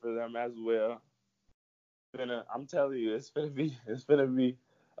ready for them as well. I'm telling you, it's gonna be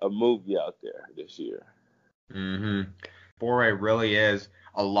a movie out there this year. 4A really is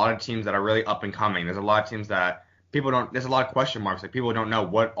a lot of teams that are really up and coming. There's a lot of teams that there's a lot of question marks. Like people don't know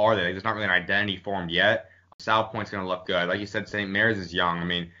what are they. There's not really an identity formed yet. South Point's going to look good. Like you said, St. Mary's is young. I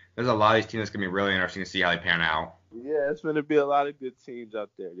mean, there's a lot of these teams that's going to be really interesting to see how they pan out. Yeah, it's going to be a lot of good teams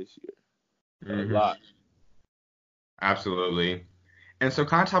out there this year. A lot. Absolutely. And so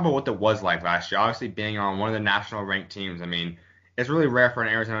kind of talk about what it was like last year. Obviously being on one of the national ranked teams, I mean, it's really rare for an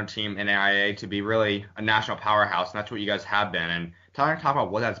Arizona team in AIA to be really a national powerhouse, and that's what you guys have been. And talk about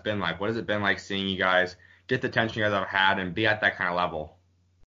what that's been like. What has it been like seeing you guys get the attention you guys have had and be at that kind of level?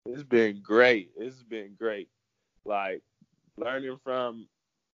 It's been great. Like learning from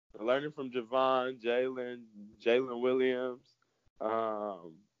Javon, Jalen Williams,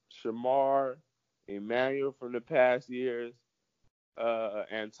 Shamar, Emmanuel from the past years,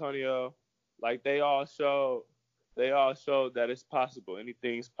 Antonio. Like they all showed that it's possible.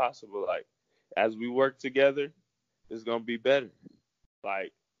 Anything's possible. Like as we work together, it's gonna be better.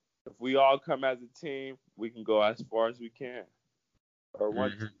 Like if we all come as a team, we can go as far as we can. Or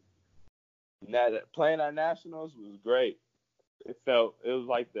one team. Playing at nationals was great. It was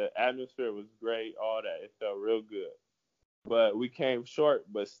like the atmosphere was great, all that. It felt real good. But we came short,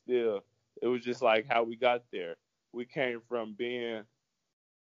 but still, it was just like how we got there. We came from being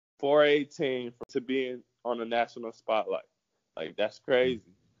 4A team to being on a national spotlight. Like, that's crazy.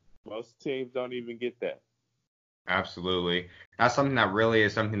 Most teams don't even get that. Absolutely. That's something that really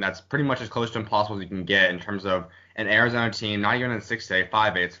is something that's pretty much as close to impossible as you can get in terms of an Arizona team, not even in 6A,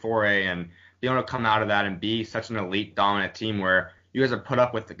 5A, it's 4A, and be able to come out of that and be such an elite, dominant team where you guys have put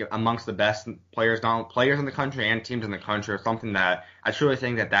up with amongst the best players, not players in the country and teams in the country, or something that I truly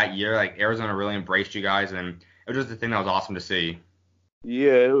think that year, like Arizona really embraced you guys, and it was just a thing that was awesome to see.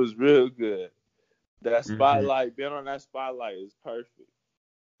 Yeah, it was real good. That Hmm. spotlight, being on that spotlight is perfect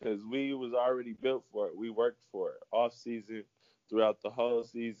because we was already built for it. We worked for it off season, throughout the whole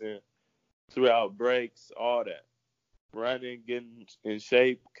season, throughout breaks, all that. Running, getting in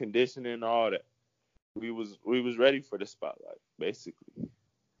shape, conditioning, all that. We was ready for the spotlight, basically.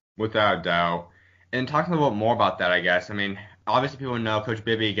 Without a doubt. And talking a little bit more about that, I guess. I mean, obviously people know Coach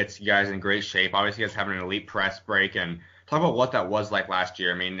Bibby gets you guys in great shape. Obviously, you guys having an elite press break, and talk about what that was like last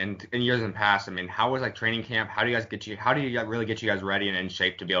year. I mean, in years in past, I mean, how was like training camp? How do you really get you guys ready and in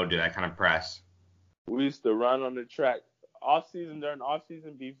shape to be able to do that kind of press? We used to run on the track off season during off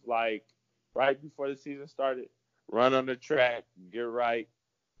season be like right before the season started. Run on the track, get right.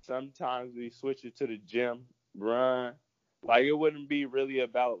 Sometimes we switch it to the gym, run. Like it wouldn't be really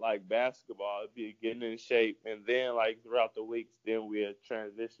about like basketball. It'd be getting in shape, and then like throughout the weeks, then we'd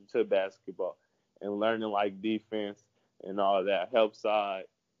transition to basketball and learning like defense and all that, help side,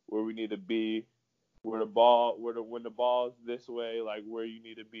 where we need to be, where the ball, when the ball's this way, like where you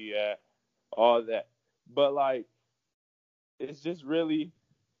need to be at, all that. But like it's just really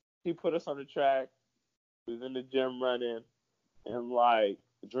he put us on the track, was in the gym running and like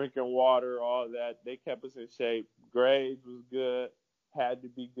drinking water, all that. They kept us in shape. Grades was good, had to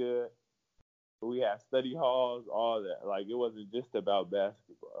be good. We had study halls, all that. Like it wasn't just about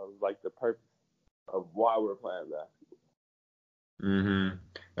basketball. It was like the purpose of why we're playing basketball. Mm-hmm.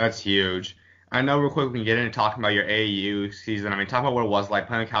 That's huge. I know real quick we can get into talking about your AAU season. I mean, talk about what it was like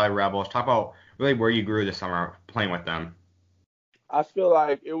playing with Cali Rebels. Talk about really where you grew this summer playing with them. I feel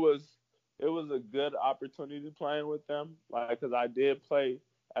like it was a good opportunity playing with them, like because I did play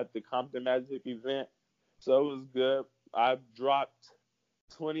at the Compton Magic event, so it was good. I dropped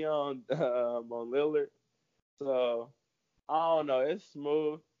 20 on Lillard, so I don't know. It's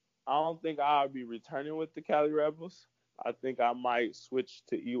smooth. I don't think I'll be returning with the Cali Rebels. I think I might switch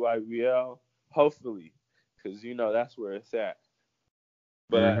to EYBL, hopefully, because that's where it's at.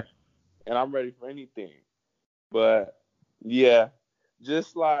 Mm-hmm. But and I'm ready for anything. But yeah,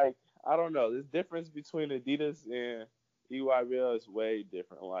 just like I don't know, the difference between Adidas and EYBL is way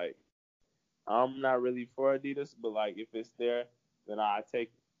different. Like I'm not really for Adidas, but like if it's there, then I take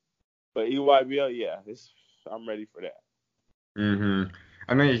it. But EYBL, yeah, I'm ready for that. Mm-hmm.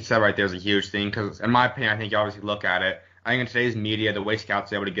 I mean, you said right there is a huge thing because, in my opinion, I think you obviously look at it. I think in today's media, the way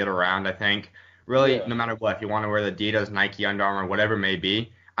scouts are able to get around, I think really Yeah, no matter what, if you want to wear the Adidas, Nike, Under Armour, whatever it may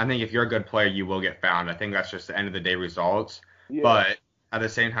be, I think if you're a good player, you will get found. I think that's just the end of the day results. yeah, But at the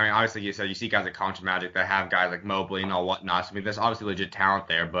same time, obviously, you said you see guys like Contra Magic that have guys like Mobley and all whatnot. So, I mean, there's obviously legit talent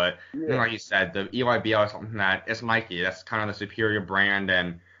there. But I think, yeah, like you said, the EYBL is something that it's Nike. That's kind of the superior brand,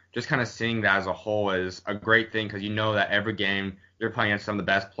 and just kind of seeing that as a whole is a great thing because you know that every game you're playing against some of the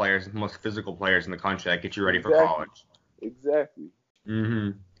best players, most physical players in the country that get you ready for exactly, college. exactly. Hmm.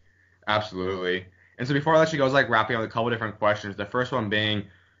 Absolutely. And so before I let you go, I was like wrapping up with a couple different questions. The first one being,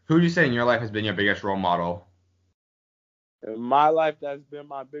 who do you say in your life has been your biggest role model? In my life, that's been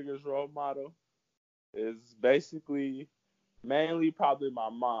my biggest role model. Is basically mainly probably my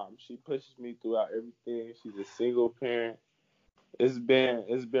mom. She pushes me throughout everything. She's a single parent. It's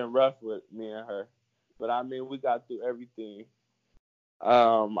been rough with me and her, but I mean we got through everything.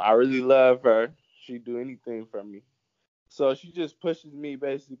 I really love her. She'd do anything for me. So she just pushes me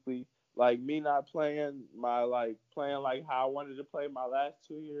basically. Like me not playing like how I wanted to play my last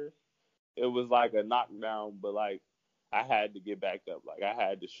 2 years. It was like a knockdown, but like I had to get back up. Like I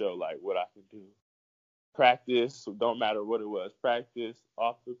had to show like what I could do. Practice, don't matter what it was. Practice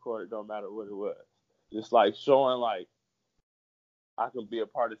off the court, don't matter what it was. Just like showing like I can be a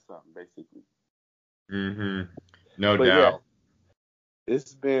part of something basically. Hmm. No But yeah, doubt.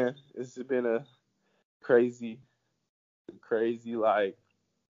 it's been a crazy like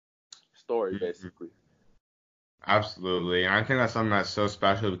story Mhm. basically. Absolutely. And I think that's something that's so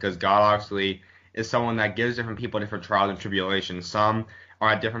special because God obviously is someone that gives different people different trials and tribulations. Some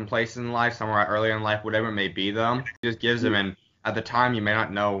are at different places in life, some are at earlier in life, whatever it may be them. He just gives them Yeah, and at the time you may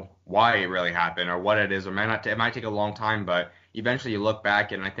not know why it really happened or what it is or may not it might take a long time, but eventually you look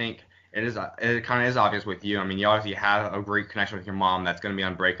back and I think it kind of is obvious with you. I mean, you obviously have a great connection with your mom that's going to be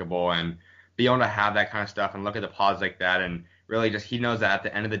unbreakable and be able to have that kind of stuff and look at the pause like that and really just he knows that at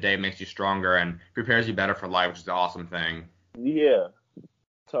the end of the day it makes you stronger and prepares you better for life, which is an awesome thing. yeah,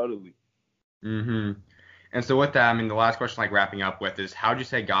 totally. Hmm. And so with that, I mean, the last question, like wrapping up with, is how would you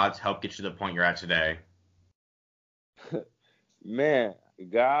say God's helped get you to the point you're at today? Man,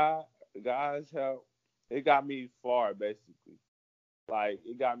 God's help, it got me far basically. Like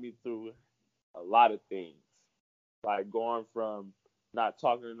it got me through a lot of things. Like going from not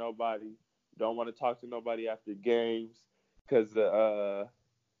talking to nobody, don't want to talk to nobody after games because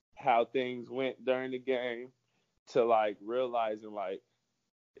how things went during the game, to like realizing like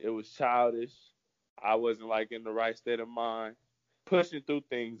it was childish. I wasn't like in the right state of mind. Pushing through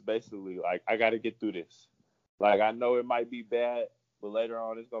things basically. Like I got to get through this. Like I know it might be bad, but later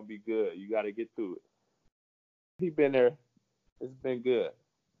on it's gonna be good. You got to get through it. He been there. It's been good.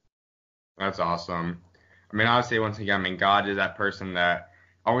 That's awesome. I mean, obviously, once again, I mean, God is that person that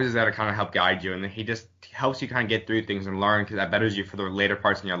always is there to kind of help guide you, and He just helps you kind of get through things and learn because that betters you for the later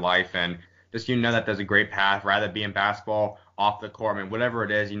parts in your life. And just that there's a great path, rather be in basketball, off the court, I mean, whatever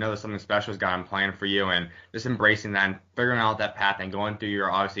it is, there's something special has got in plan for you, and just embracing that and figuring out that path and going through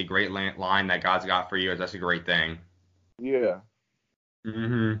your obviously great line that God's got for you is that's a great thing. Yeah.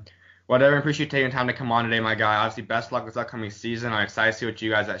 Well, Devin, appreciate you taking time to come on today, my guy. Obviously, best luck this upcoming season. I'm excited to see what you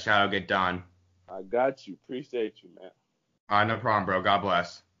guys at Shadow get done. I got you. Appreciate you, man. No problem, bro. God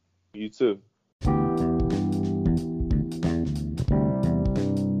bless. You too.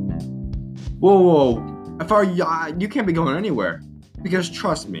 Whoa. You can't be going anywhere. Because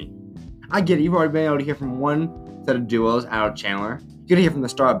trust me, I get it. You've already been able to hear from one set of duos out of Chandler. You got to hear from the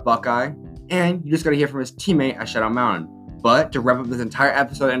star at Buckeye. And you just got to hear from his teammate at Shadow Mountain. But to wrap up this entire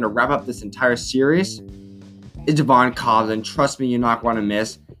episode and to wrap up this entire series is Devon Cobbs. And trust me, you're not going to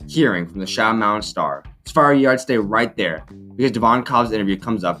miss hearing from the Shadow Mountain star. As far as you, I'd stay right there because Devon Cobbs' interview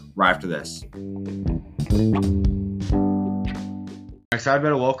comes up right after this. I'm excited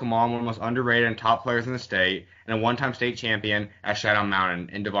to welcome on one of the most underrated and top players in the state and a one-time state champion at Shadow Mountain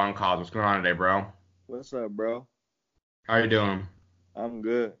in Devon Cobbs. What's going on today, bro? What's up, bro? How you doing? I'm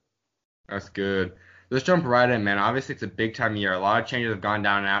good. That's good. Let's jump right in, man. Obviously, it's a big-time year. A lot of changes have gone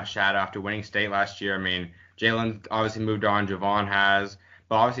down and out Shadow after winning state last year. I mean, Jalen obviously moved on. Javon has.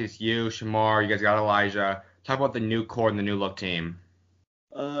 But obviously, it's you, Shamar. You guys got Elijah. Talk about the new core and the new look team.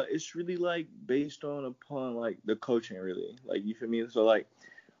 It's really like based upon like the coaching, really. Like, you feel me? So like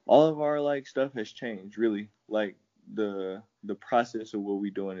all of our like stuff has changed, really. Like the process of what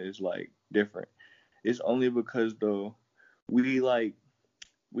we doing is like different. It's only because though we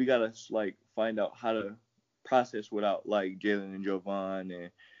gotta like find out how to process without like Jalen and Jovan and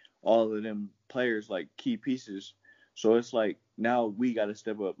all of them players like key pieces. So it's like now we gotta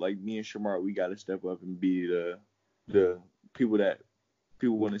step up. Like me and Shamar, we gotta step up and be the people that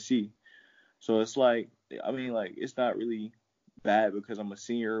people want to see. So it's like, I mean, like it's not really bad because I'm a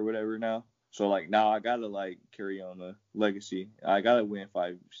senior or whatever now. So like now I gotta like carry on the legacy. I gotta win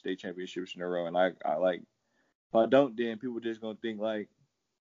 5 state championships in a row, and I like if I don't, then people just gonna think like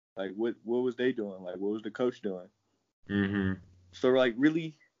what was they doing? Like what was the coach doing? So like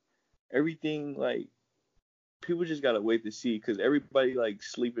really everything like people just gotta wait to see because everybody like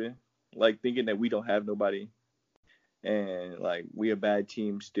sleeping, like thinking that we don't have nobody. And like we a bad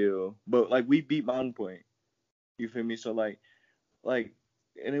team still, but like we beat Mountain Point. You feel me? So like,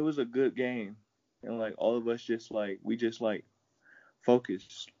 and it was a good game, and like all of us just like we just like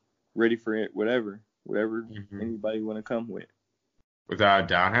focused, ready for it, whatever anybody want to come with. Without a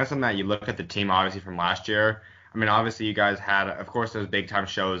doubt, and something that you look at the team obviously from last year. I mean, obviously you guys had, of course, those big time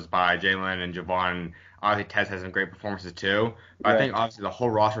shows by Jalen and Javon. Obviously, Tez has some great performances too. But right. I think obviously the whole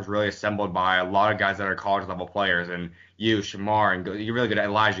roster is really assembled by a lot of guys that are college level players, and you, Shamar, and you're really good at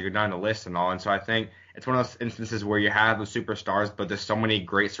Elijah. You're down the list and all. And so I think it's one of those instances where you have the superstars, but there's so many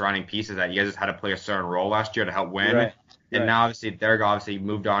great surrounding pieces that you guys just had to play a certain role last year to help win. Right. And now obviously they're obviously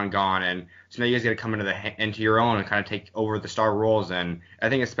moved on, gone, and so now you guys got to come into your own and kind of take over the star roles. And I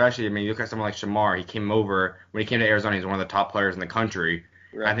think especially, I mean, you look at someone like Shamar. He came over when he came to Arizona. He's one of the top players in the country.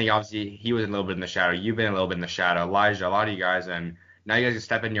 Right. I think obviously he was a little bit in the shadow. You've been a little bit in the shadow. Elijah, a lot of you guys, and now you guys can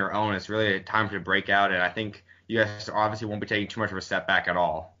step in your own. It's really a time to break out, and I think you guys obviously won't be taking too much of a step back at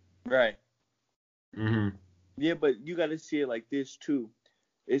all. Right. Yeah, but you got to see it like this too.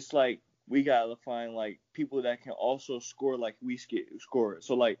 It's like we gotta find like people that can also score like we score.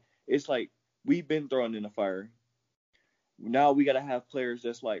 So like it's like we've been thrown in the fire. Now we gotta have players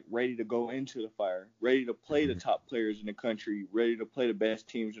that's like ready to go into the fire, ready to play the top players in the country, ready to play the best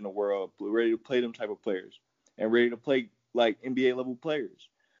teams in the world, ready to play them type of players, and ready to play like NBA level players.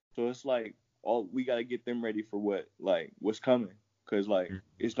 So it's like all we gotta get them ready for what's coming, cause like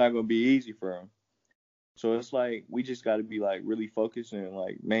it's not gonna be easy for them. So it's like we just got to be like really focused and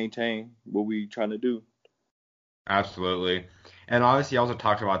like maintain what we trying to do. Absolutely. And obviously, you also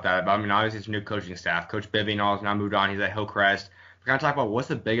talked about that. But I mean, obviously, it's a new coaching staff. Coach Bibby and all has now moved on. He's at Hillcrest. We're kind of talk about what's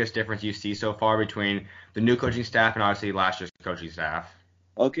the biggest difference you see so far between the new coaching staff and obviously last year's coaching staff.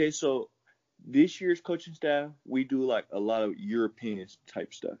 Okay, so this year's coaching staff, we do like a lot of European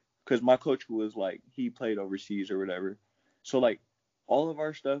type stuff. Because my coach was like, he played overseas or whatever. So like all of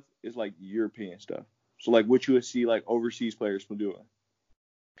our stuff is like European stuff. So like what you would see like overseas players from doing.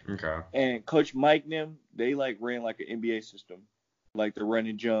 Okay. And Coach Mike them, they like ran like an NBA system. Like the run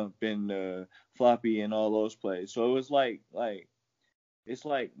and jump and floppy and all those plays. So it was like it's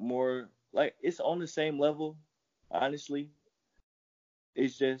like more like it's on the same level, honestly.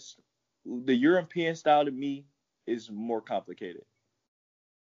 It's just the European style to me is more complicated.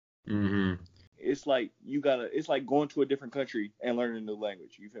 Mm-hmm. It's like it's like going to a different country and learning a new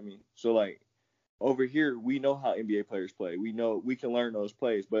language. You feel me? So like over here, we know how NBA players play. We know we can learn those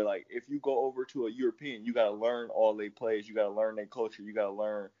plays. But like if you go over to a European, you gotta learn all their plays. You gotta learn their culture. You gotta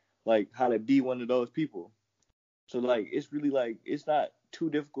learn like how to be one of those people. So like it's really like it's not too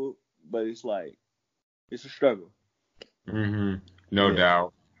difficult, but it's like it's a struggle. Mm-hmm. No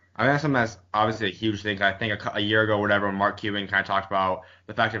doubt. I think that's something that's obviously a huge thing. I think a year ago, or whatever, when Mark Cuban kind of talked about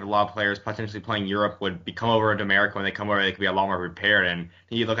the fact that a lot of players potentially playing Europe would come over to America. When they come over, they could be a lot more prepared. And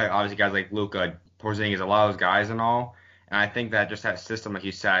you look at obviously guys like Luka, Porzingis, a lot of those guys and all. And I think that just that system, like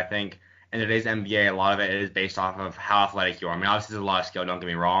you said, I think in today's NBA, a lot of it is based off of how athletic you are. I mean, obviously there's a lot of skill, don't get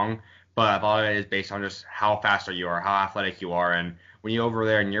me wrong, but a lot of it is based on just how fast you are, how athletic you are. And when you're over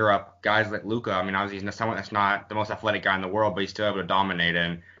there in Europe, guys like Luka, I mean, obviously he's someone that's not the most athletic guy in the world, but he's still able to dominate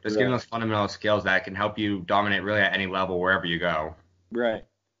and just giving those fundamental skills that can help you dominate really at any level wherever you go. Right.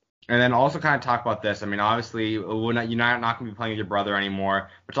 And then also kind of talk about this. I mean, obviously, you're not going to be playing with your brother anymore,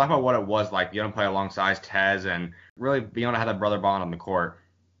 but talk about what it was like being able to play alongside Tez and really being able to have that brother bond on the court.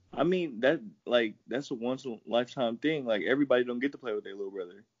 I mean, that's a once in a lifetime thing. Like everybody don't get to play with their little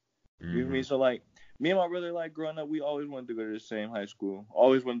brother. You know what I mean? So like me and my brother, like growing up, we always wanted to go to the same high school.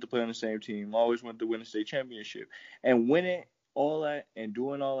 Always wanted to play on the same team. Always wanted to win a state championship. And winning all that and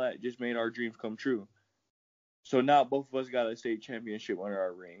doing all that just made our dreams come true. So now both of us got a state championship under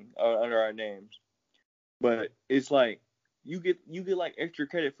our under our names. But it's like you get like extra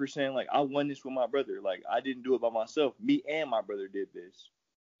credit for saying like I won this with my brother. Like I didn't do it by myself. Me and my brother did this.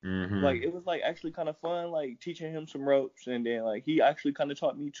 Mm-hmm. Like it was like actually kind of fun, like teaching him some ropes, and then like he actually kind of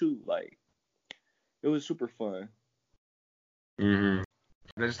taught me too. Like it was super fun. Mm-hmm.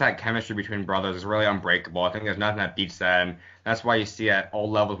 Just that chemistry between brothers is really unbreakable. I think there's nothing that beats that, and that's why you see at all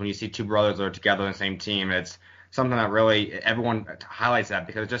levels when you see two brothers that are together on the same team, it's something that really everyone highlights that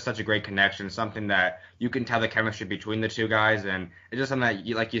because it's just such a great connection, something that you can tell the chemistry between the two guys, and it's just something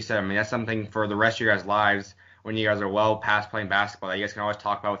that, like you said, I mean, that's something for the rest of your guys' lives when you guys are well past playing basketball that you guys can always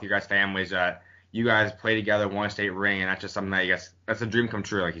talk about with your guys' families that you guys play together, won a state ring, and that's just something that you guys, that's a dream come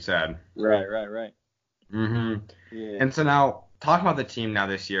true, like you said. Right. Mm-hmm. Yeah. And so now, talking about the team now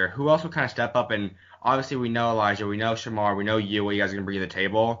this year, who else will kind of step up? And obviously, we know Elijah, we know Shamar, we know you, what you guys are going to bring to the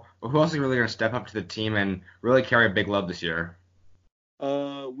table. But who else is really going to step up to the team and really carry a big load this year?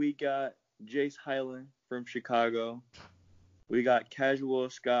 We got Jace Hyland from Chicago. We got Casual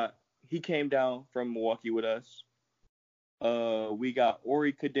Scott. He came down from Milwaukee with us. We got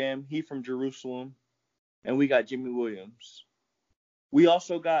Ori Kadem. He from Jerusalem. And we got Jimmy Williams. We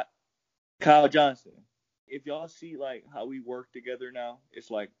also got Kyle Johnson. If y'all see like how we work together now, it's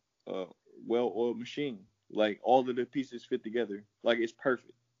like a well-oiled machine. Like all of the pieces fit together. Like it's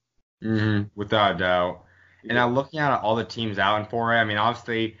perfect. Mm-hmm. Without a doubt. And now looking at all the teams out in 4A, I mean,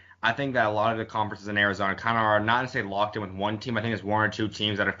 obviously, I think that a lot of the conferences in Arizona kind of are not necessarily locked in with one team. I think there's one or two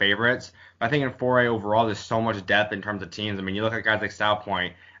teams that are favorites. But I think in 4A overall, there's so much depth in terms of teams. I mean, you look at guys like South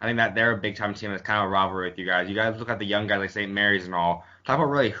Point. I think that they're a big-time team that's kind of a rivalry with you guys. You guys look at the young guys like St. Mary's and all. Talk about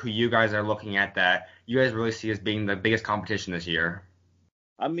really who you guys are looking at that you guys really see as being the biggest competition this year.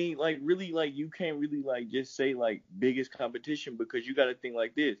 I mean, like really, like you can't really like just say like biggest competition because you got to think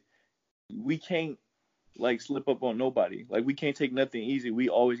like this. We can't like slip up on nobody. Like we can't take nothing easy. We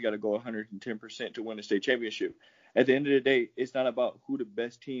always got to go 110% to win the state championship. At the end of the day, it's not about who the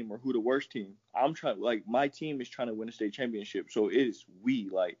best team or who the worst team. I'm trying, like my team is trying to win a state championship. So it is we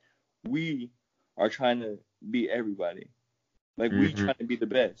are trying to beat everybody. Like we trying to be the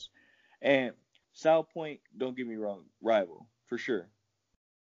best. And South Point, don't get me wrong, rival for sure.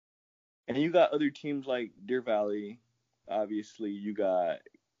 And you got other teams like Deer Valley. Obviously, you got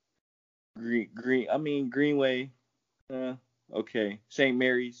Greenway. Okay, St.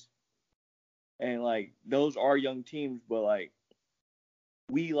 Mary's. And like those are young teams, but like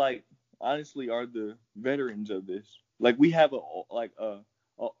we like honestly are the veterans of this. Like we have a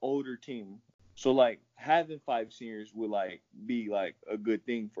older team. So like having 5 seniors would like be like a good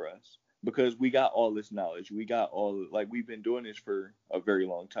thing for us because we got all this knowledge. We got all like we've been doing this for a very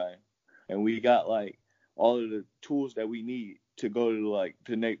long time, and we got like all of the tools that we need to go to like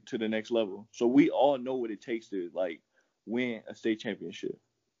to the next level. So we all know what it takes to like win a state championship.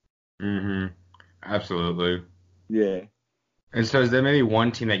 Absolutely. Yeah. And so, is there maybe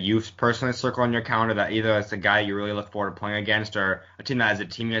one team that you personally circle on your calendar that either is a guy you really look forward to playing against, or a team that is a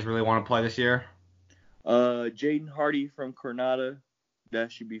team you guys really want to play this year? Jaden Hardy from Coronado,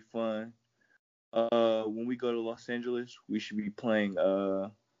 that should be fun. When we go to Los Angeles, we should be playing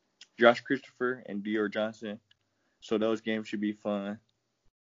Josh Christopher and Dior Johnson. So those games should be fun.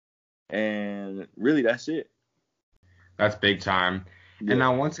 And really, that's it. That's big time. Yeah. And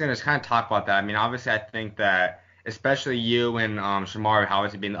now, once again, just kind of talk about that. I mean, obviously, I think that especially you and Shamar,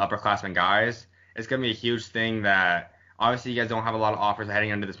 obviously being the upperclassmen guys, it's going to be a huge thing that obviously you guys don't have a lot of offers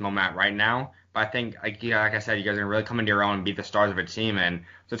heading into this moment right now. But I think, like I said, you guys are going to really come into your own and be the stars of a team. And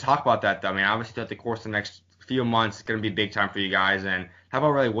so talk about that, though. I mean, obviously, throughout the course of the next few months, it's going to be big time for you guys. And how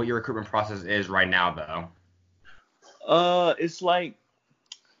about really what your recruitment process is right now, though? It's like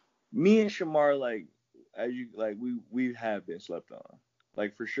me and Shamar, like, as you like, we have been slept on,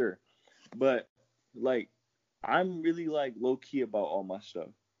 like for sure. But like, I'm really like low key about all my stuff.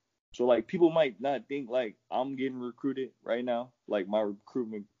 So like, people might not think like I'm getting recruited right now. Like my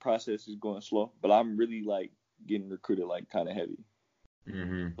recruitment process is going slow, but I'm really like getting recruited like kind of heavy.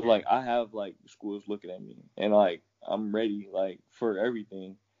 So, like I have like schools looking at me, and like I'm ready like for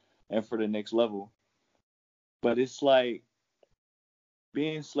everything, and for the next level. But it's like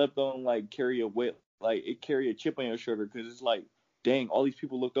being slept on like carry a chip on your shoulder because it's like, dang, all these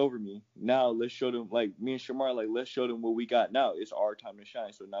people looked over me. Now let's show them, like me and Shamar, like let's show them what we got now. It's our time to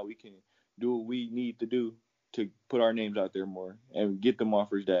shine. So now we can do what we need to do to put our names out there more and get them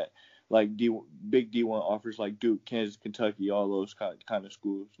offers that like big D1 offers like Duke, Kansas, Kentucky, all those kind of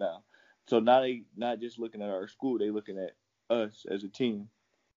schools now. So now they not just looking at our school, they looking at us as a team.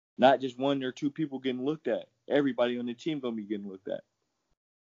 Not just one or two people getting looked at. Everybody on the team gonna be getting looked at.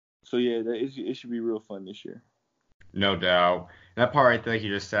 So yeah, it should be real fun this year. No doubt. And that part right there, like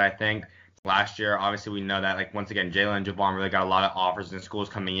you just said, I think last year, obviously we know that, like, once again, Jalen and Javon really got a lot of offers in schools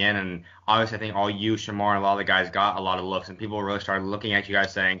coming in, and obviously I think all you, Shamar, and a lot of the guys got a lot of looks, and people really started looking at you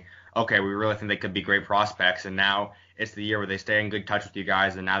guys saying, okay, we really think they could be great prospects, and now it's the year where they stay in good touch with you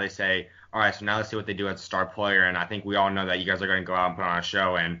guys, and now they say, all right, so now let's see what they do as a star player, and I think we all know that you guys are going to go out and put on a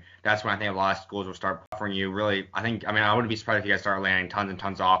show, and that's when I think a lot of schools will start offering you really, I wouldn't be surprised if you guys start landing tons and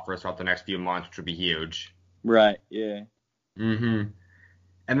tons of offers throughout the next few months, which would be huge. Right, yeah. And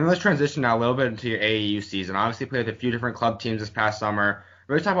then let's transition now a little bit into your AAU season. Obviously, you played with a few different club teams this past summer.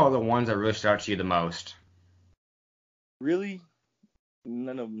 Really talk about the ones that really stood out to you the most. Really,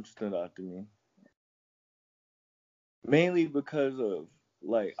 none of them stood out to me. Mainly because of,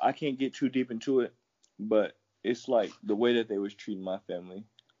 like, I can't get too deep into it, but it's like the way that they was treating my family.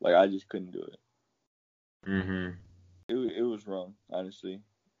 Like, I just couldn't do it. It was wrong, honestly.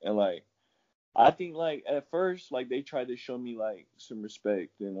 And, like, I think, like, at first, like, they tried to show me, like, some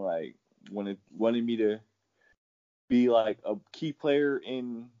respect and, like, wanted me to be, like, a key player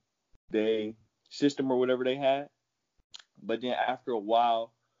in the system or whatever they had. But then after a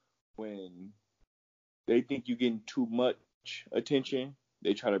while, when they think you're getting too much attention,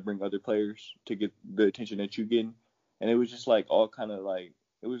 they try to bring other players to get the attention that you're getting. And it was just, like, all kind of, like,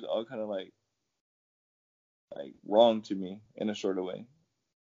 wrong to me in a sort of way.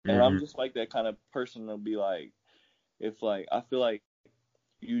 And I'm just like that kind of person to be like, if like I feel like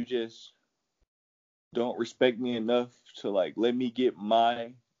you just don't respect me enough to like let me get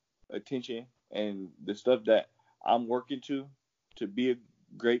my attention and the stuff that I'm working to be a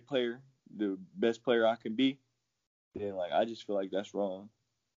great player, the best player I can be, then like I just feel like that's wrong.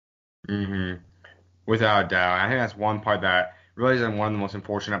 Without a doubt. I think that's one part that really is one of the most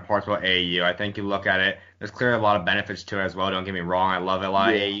unfortunate parts about AAU. I think you look at it, there's clearly a lot of benefits to it as well. Don't get me wrong. I love a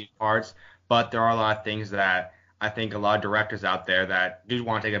lot of AAU parts, but there are a lot of things that I think a lot of directors out there that do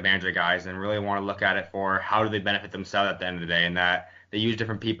want to take advantage of guys and really want to look at it for how do they benefit themselves at the end of the day, and that they use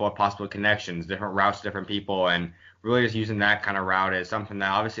different people with possible connections, different routes to different people, and really just using that kind of route is something that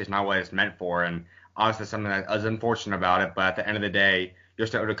obviously is not what it's meant for, and obviously something that is unfortunate about it, but at the end of the day, you're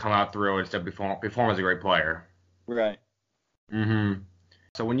still able to come out through and still perform as a great player. Right.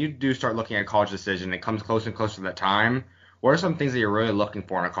 So when you do start looking at a college decision, it comes closer and closer to that time. What are some things that you're really looking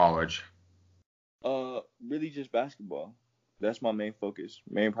for in a college? Really just basketball. That's my main focus,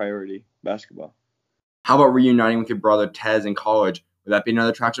 main priority, basketball. How about reuniting with your brother Tez in college? Would that be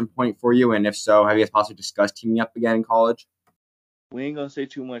another attraction point for you? And if so, have you guys possibly discussed teaming up again in college? We ain't gonna say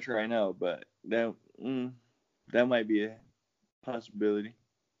too much right now, but that might be a possibility.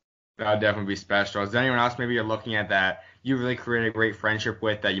 That would definitely be special. Is there anyone else maybe you're looking at that you really created a great friendship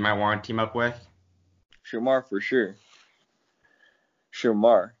with that you might want to team up with? Shamar for sure.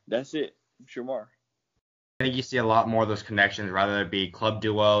 Shamar. That's it. Shamar. I think you see a lot more of those connections, rather it be club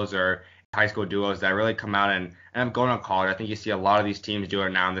duos or high school duos that really come out and end up going to college. I think you see a lot of these teams do it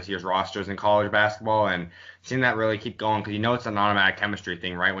now in this year's rosters in college basketball, and seeing that really keep going because you know it's an automatic chemistry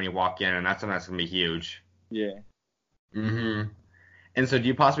thing, right, when you walk in, and that's something that's going to be huge. Yeah. And so do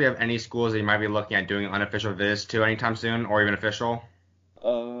you possibly have any schools that you might be looking at doing unofficial visits to anytime soon, or even official?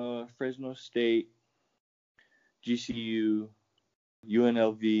 Fresno State, GCU,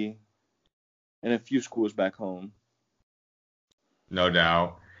 UNLV, and a few schools back home. No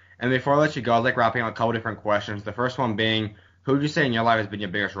doubt. And before I let you go, I'd like wrapping up a couple different questions. The first one being, who would you say in your life has been your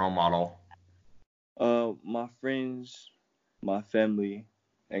biggest role model? My friends, my family,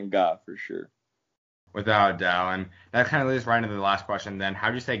 and God for sure. Without a doubt. And that kind of leads right into the last question then. How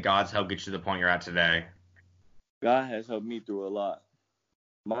would you say God's helped get you to the point you're at today? God has helped me through a lot.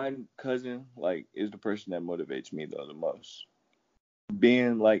 My cousin, is the person that motivates me though the most.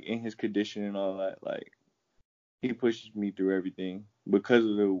 Being in his condition and all that, he pushes me through everything because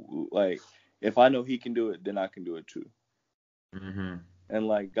of the if I know he can do it, then I can do it too. And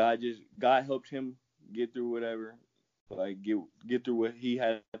God helped him get through whatever, get through what he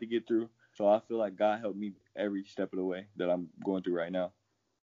had to get through. So I feel like God helped me every step of the way that I'm going through right now.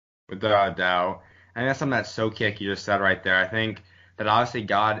 Without a doubt. And that's something that's so kick you just said right there. I think that obviously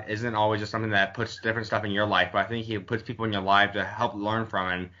God isn't always just something that puts different stuff in your life, but I think he puts people in your life to help learn from.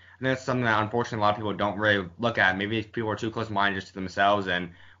 And that's something that unfortunately a lot of people don't really look at. Maybe people are too close-minded just to themselves.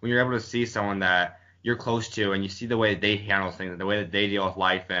 And when you're able to see someone that you're close to and you see the way that they handle things, the way that they deal with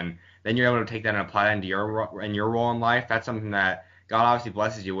life, and then you're able to take that and apply that into your role in life, that's something that God obviously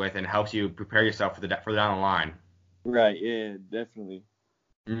blesses you with and helps you prepare yourself for down the line. Right, yeah, definitely.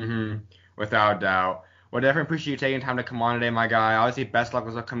 Without a doubt. Well, definitely appreciate you taking time to come on today, my guy. Obviously, best luck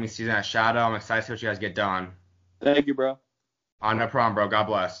with the upcoming season at Shadow. I'm excited to see what you guys get done. Thank you, bro. No problem, bro. God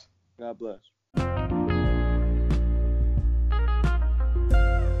bless. God bless.